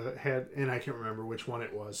that had, and I can't remember which one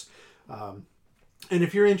it was. And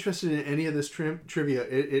if you're interested in any of this trivia,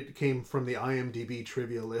 it came from the IMDb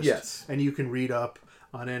trivia list. Yes, and you can read up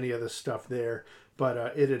on any of the stuff there.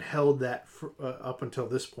 But it had held that up until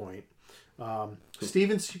this point.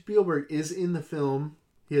 Steven Spielberg is in the film.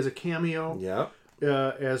 He has a cameo. Yeah.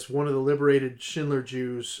 As one of the liberated Schindler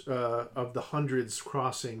Jews of the hundreds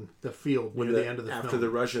crossing the field near the end of the film. After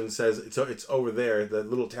the Russian says it's over there, the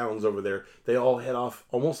little town's over there, they all head off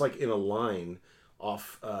almost like in a line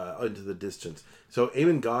off into the distance. So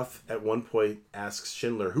Eamon Goth at one point asks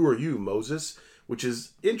Schindler, "Who are you, Moses?" Which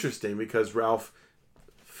is interesting because Ralph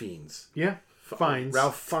Fiennes. Yeah.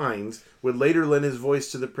 Ralph Fiennes would later lend his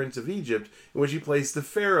voice to the Prince of Egypt, in which he plays the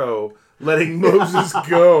Pharaoh, letting Moses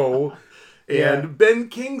go. And Ben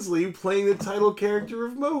Kingsley playing the title character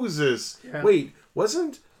of Moses. Yeah. Wait,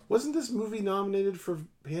 wasn't this movie nominated for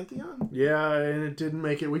Pantheon? Yeah, and it didn't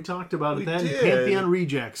make it. We talked about it then. Pantheon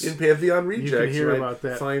Rejects. In Pantheon Rejects, you can hear about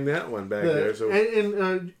that. Find that one back there. So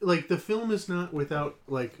and like the film is not without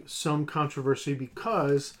like some controversy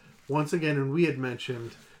because once again, and we had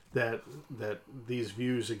mentioned that these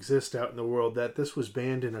views exist out in the world. That this was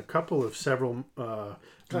banned in a couple of several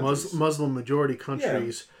Muslim majority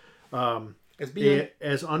countries. Yeah.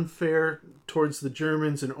 As unfair towards the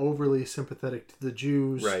Germans and overly sympathetic to the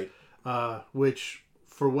Jews, right? Which,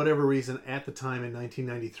 for whatever reason, at the time in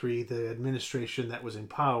 1993, the administration that was in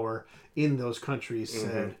power in those countries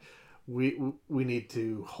said, "We need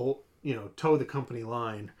to toe the company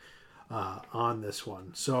line on this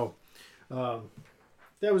one." So that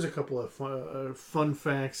was a couple of fun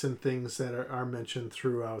facts and things that are mentioned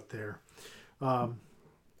throughout there. All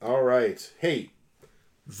right, hey.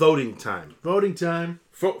 Voting time.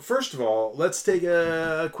 First of all, let's take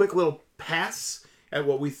a quick little pass at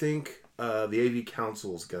what we think the AV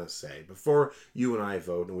Council is going to say before you and I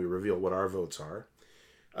vote and we reveal what our votes are.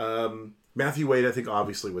 Matthew Wade, I think,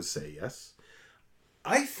 obviously would say yes.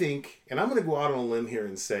 I think, and I'm going to go out on a limb here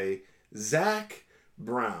and say Zach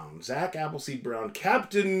Appleseed Brown,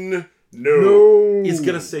 Captain No, is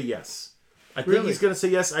going to say yes. I think he's going to say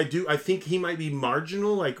yes. I do. I think he might be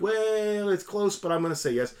marginal. Like, well, it's close, but I'm going to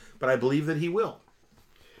say yes. But I believe that he will.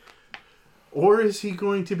 Or is he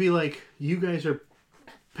going to be like, you guys are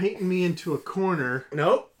painting me into a corner?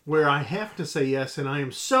 Nope. Where I have to say yes, and I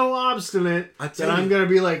am so obstinate that I'm going to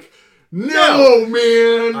be like, no,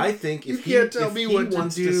 man. I think if he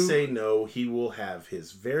wants to say no, he will have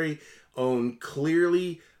his very own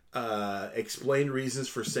clearly explained reasons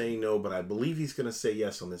for saying no, but I believe he's going to say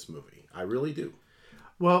yes on this movie. I really do.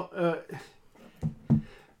 Well,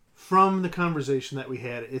 from the conversation that we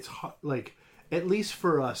had, it's like, at least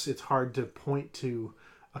for us, it's hard to point to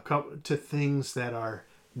things that are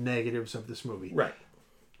negatives of this movie. Right.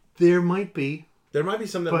 There might be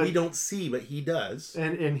some that we don't see, but he does.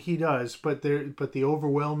 And he does, but the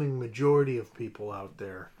overwhelming majority of people out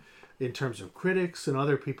there, in terms of critics and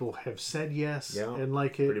other people, have said yes and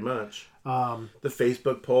like it. Pretty much. The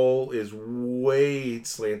Facebook poll is way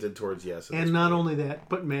slanted towards yes. And not only that,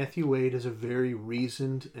 but Matthew Wade is a very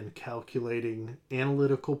reasoned and calculating,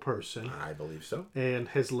 analytical person. I believe so. And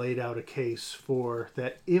has laid out a case for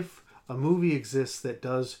that if a movie exists that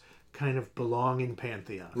does kind of belong in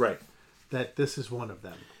Pantheon. Right. That this is one of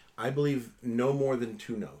them. I believe no more than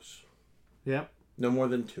 2 no's. Yep. No more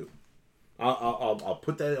than 2. I'll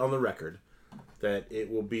put that on the record. That it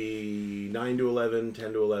will be 9 to 11,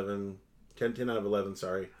 10 to 11, 10 out of 11,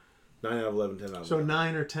 sorry. 9 out of 11, 10 out of 11. So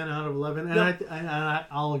 9 or 10 out of 11. And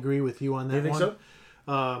I'll agree with you on that one. You think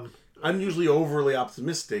so? I'm usually overly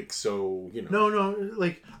optimistic, so No.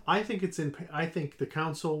 Like I think I think the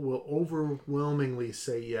council will overwhelmingly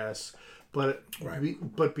say yes, but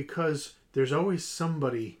but because there's always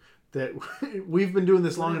somebody that we've been doing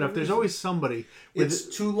this long enough. There's always somebody. It's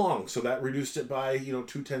too long, so that reduced it by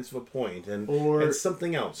 0.2 of a point, and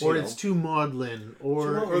something else, or it's too maudlin,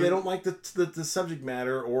 or they don't like the subject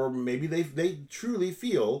matter, or maybe they truly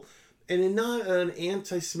feel. And in not an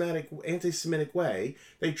anti-Semitic way,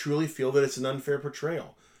 they truly feel that it's an unfair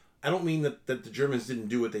portrayal. I don't mean that the Germans didn't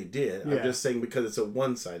do what they did. Yeah. I'm just saying because it's a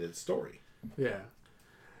one-sided story. Yeah.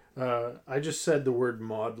 I just said the word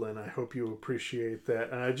maudlin. I hope you appreciate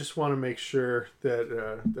that. And I just want to make sure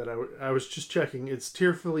that I was just checking. It's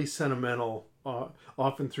tearfully sentimental,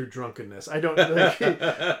 often through drunkenness. I don't like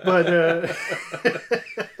but...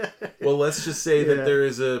 Well, let's just say that there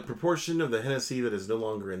is a proportion of the Hennessy that is no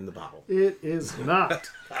longer in the bottle. It is not.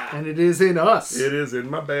 And it is in us. It is in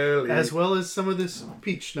my belly. As well as some of this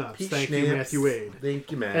peach schnapps. Thank you, Matthew Wade. Thank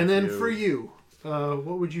you, Matthew. And then for you,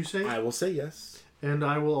 what would you say? I will say yes. And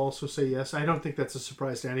I will also say yes. I don't think that's a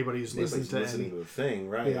surprise to anybody who's listening to the thing,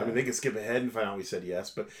 right? Yeah. I mean, they could skip ahead and find out we said yes.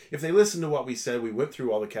 But if they listen to what we said, we went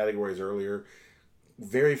through all the categories earlier.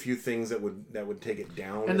 Very few things that would take it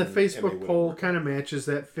down. And the Facebook poll kind of matches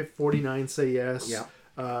that. 49 say yes. Yeah.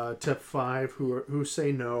 To 5 who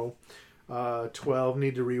say no. 12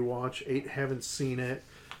 need to rewatch. 8 haven't seen it.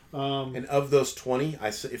 And of those 20,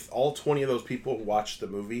 if all 20 of those people watched the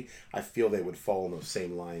movie, I feel they would fall in those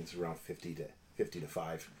same lines, around 50 to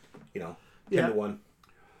 5. 10 to 1.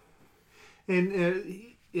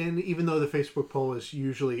 And even though the Facebook poll is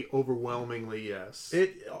usually overwhelmingly yes,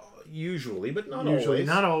 usually, but not usually, always.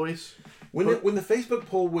 Not always. When the Facebook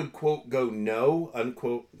poll would quote go no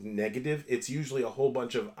unquote negative, it's usually a whole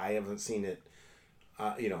bunch of I haven't seen it,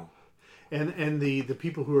 And the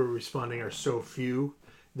people who are responding are so few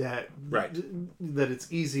that that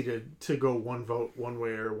it's easy to go one vote one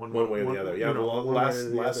way or one way or the other. Yeah, the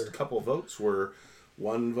last couple of votes were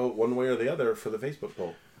one vote one way or the other for the Facebook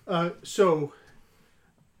poll. So,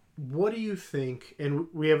 what do you think? And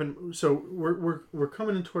we haven't. So we're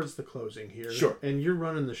coming in towards the closing here. Sure. And you're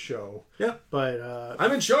running the show. Yeah. But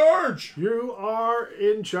I'm in charge. You are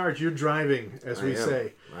in charge. You're driving, as we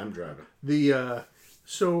say. I'm driving.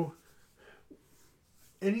 So,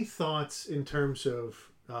 any thoughts in terms of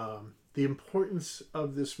the importance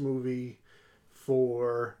of this movie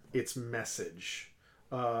for its message?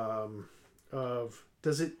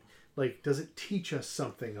 Does it teach us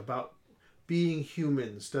something about being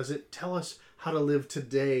humans? Does it tell us how to live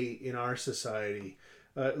today in our society?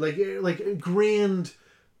 Grand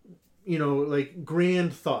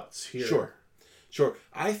thoughts here. Sure.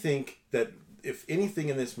 I think that if anything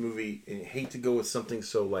in this movie, and I hate to go with something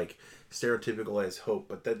so stereotypical as hope,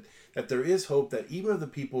 but that there is hope that even of the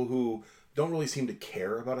people who don't really seem to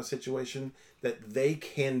care about a situation, that they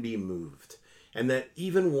can be moved. And that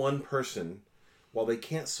even one person, while they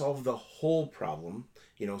can't solve the whole problem,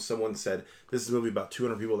 someone said, this is a movie about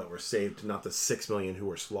 200 people that were saved, not the 6 million who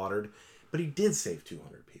were slaughtered. But he did save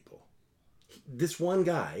 200 people. This one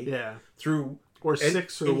guy, through... Or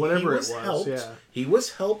 6 or whatever it was. He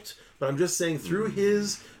was helped, but I'm just saying through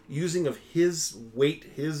his using of his weight,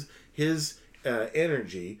 his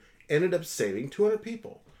energy, ended up saving 200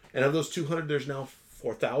 people. And of those 200, there's now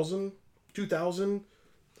 4,000, 2,000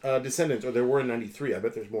 descendants, or there were in 93. I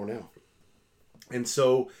bet there's more now. And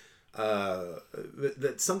so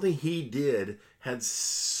that something he did had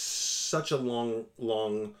such a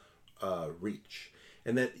long reach.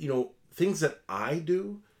 And that, things that I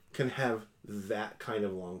do can have that kind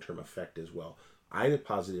of long-term effect as well, either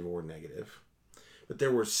positive or negative. But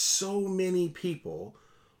there were so many people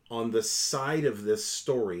on the side of this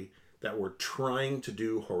story that were trying to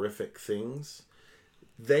do horrific things.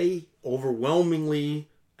 They overwhelmingly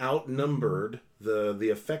outnumbered the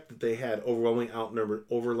effect that they had.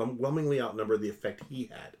 Overwhelmingly outnumbered the effect he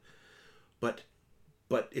had. But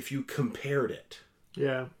if you compared it,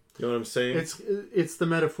 you know what I'm saying? It's the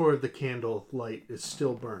metaphor of the candle light. It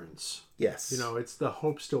still burns. Yes. It's the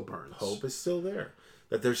hope still burns. Hope is still there.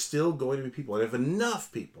 That there's still going to be people. And if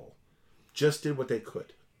enough people just did what they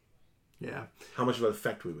could, how much of an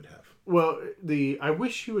effect we would have. Well, I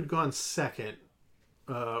wish you had gone second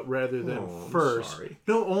rather than first. Sorry.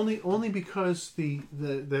 No, only because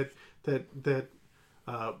that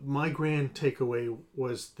my grand takeaway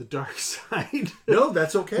was the dark side. No,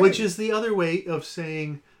 that's okay. Which is the other way of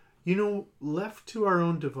saying, left to our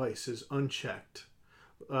own devices unchecked,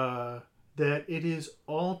 that it is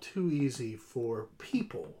all too easy for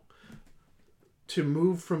people to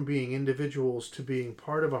move from being individuals to being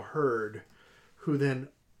part of a herd who then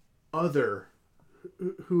other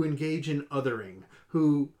who engage in othering,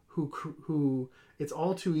 who it's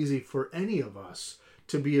all too easy for any of us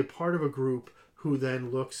to be a part of a group who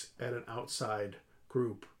then looks at an outside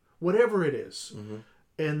group, whatever it is,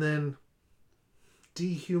 and then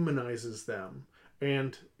dehumanizes them.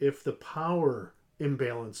 And if the power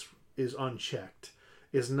imbalance is unchecked,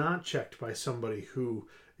 is not checked by somebody who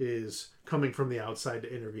is coming from the outside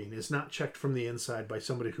to intervene, is not checked from the inside by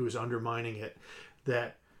somebody who is undermining it,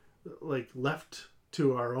 that, like, left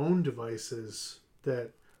to our own devices,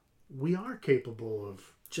 that we are capable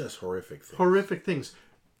of just horrific things.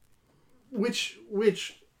 Which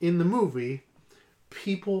in the movie,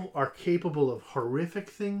 people are capable of horrific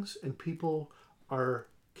things, and people are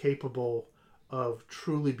capable of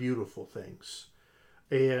truly beautiful things.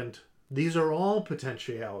 And these are all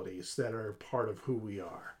potentialities that are part of who we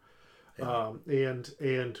are. Yeah.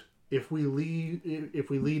 And if we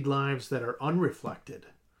lead lives that are unreflected,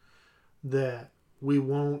 that we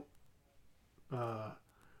won't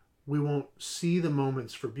see the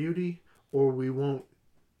moments for beauty, or we won't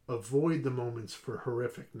avoid the moments for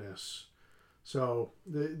horrificness. So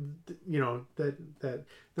that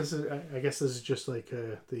this is, I guess this is just like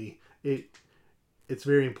it's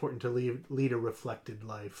very important to lead a reflected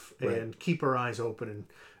life, right, and keep our eyes open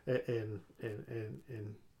and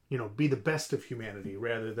be the best of humanity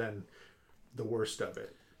rather than the worst of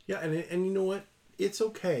it. Yeah, and you know what? It's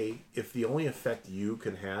okay if the only effect you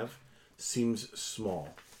can have seems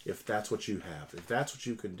small. If that's what you have, if that's what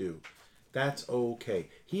you can do, that's okay.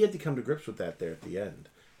 He had to come to grips with that there at the end,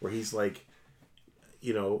 where he's like,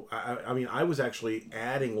 I mean, I was actually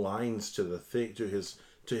adding lines to the thing, to his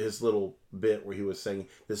little bit where he was saying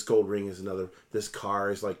this gold ring is another, this car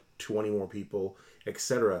is like 20 more people,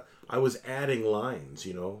 etc. I was adding lines,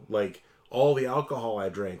 like all the alcohol I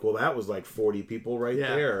drank. Well, that was like 40 people right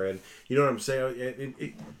there, and you know what I'm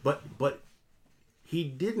saying. But he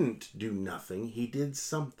didn't do nothing. He did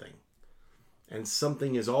something, and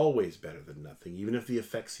something is always better than nothing, even if the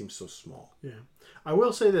effect seems so small. Yeah. I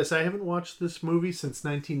will say this: I haven't watched this movie since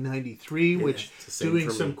 1993, which, doing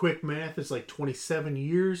some quick math, is like 27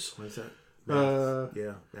 years. What is that? Math.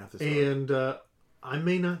 Math is hard. And I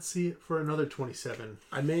may not see it for another 27.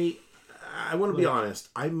 I want to be honest.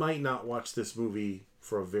 I might not watch this movie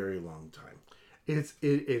for a very long time. It's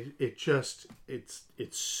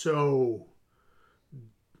so.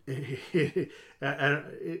 I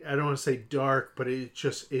don't want to say dark, but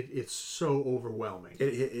it's so overwhelming.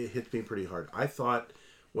 It hit me pretty hard. I thought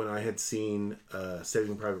when I had seen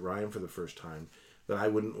Saving Private Ryan for the first time that I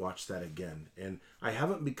wouldn't watch that again, and I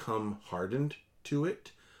haven't become hardened to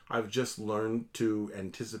it. I've just learned to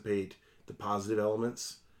anticipate the positive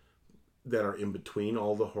elements that are in between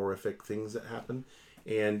all the horrific things that happen,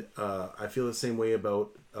 and I feel the same way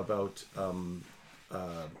about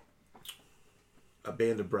A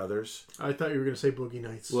Band of Brothers. I thought you were going to say Boogie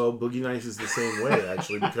Nights. Well, Boogie Nights is the same way,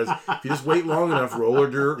 actually, because if you just wait long enough, Roller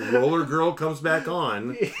Girl comes back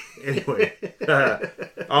on. Anyway.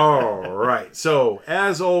 All right. So,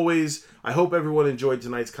 as always, I hope everyone enjoyed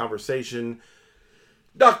tonight's conversation.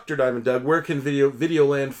 Dr. Diamond Doug, where can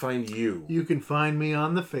Videoland find you? You can find me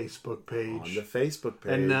on the Facebook page. On the Facebook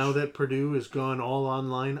page. And now that Purdue has gone all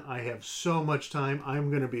online, I have so much time. I'm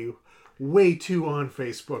going to be way too on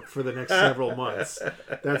Facebook for the next several months.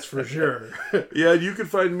 That's for sure. Yeah, you can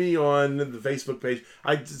find me on the Facebook page.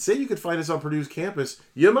 I'd say you could find us on Purdue's campus.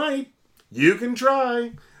 You might. You can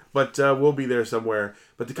try. But we'll be there somewhere.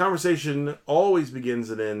 But the conversation always begins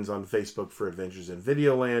and ends on Facebook for Adventures in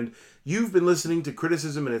Videoland. You've been listening to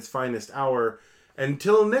Criticism in its Finest Hour.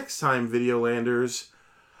 Until next time, Videolanders,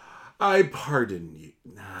 I pardon you.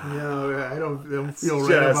 No, I don't feel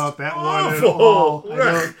right about that one at all.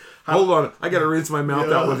 Hold on. I got to rinse my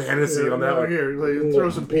mouth out with Hennessy on that one. Here, throw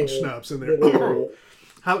some peach schnapps in there.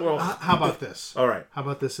 How about this? All right. How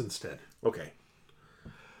about this instead? Okay.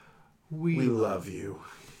 We love you.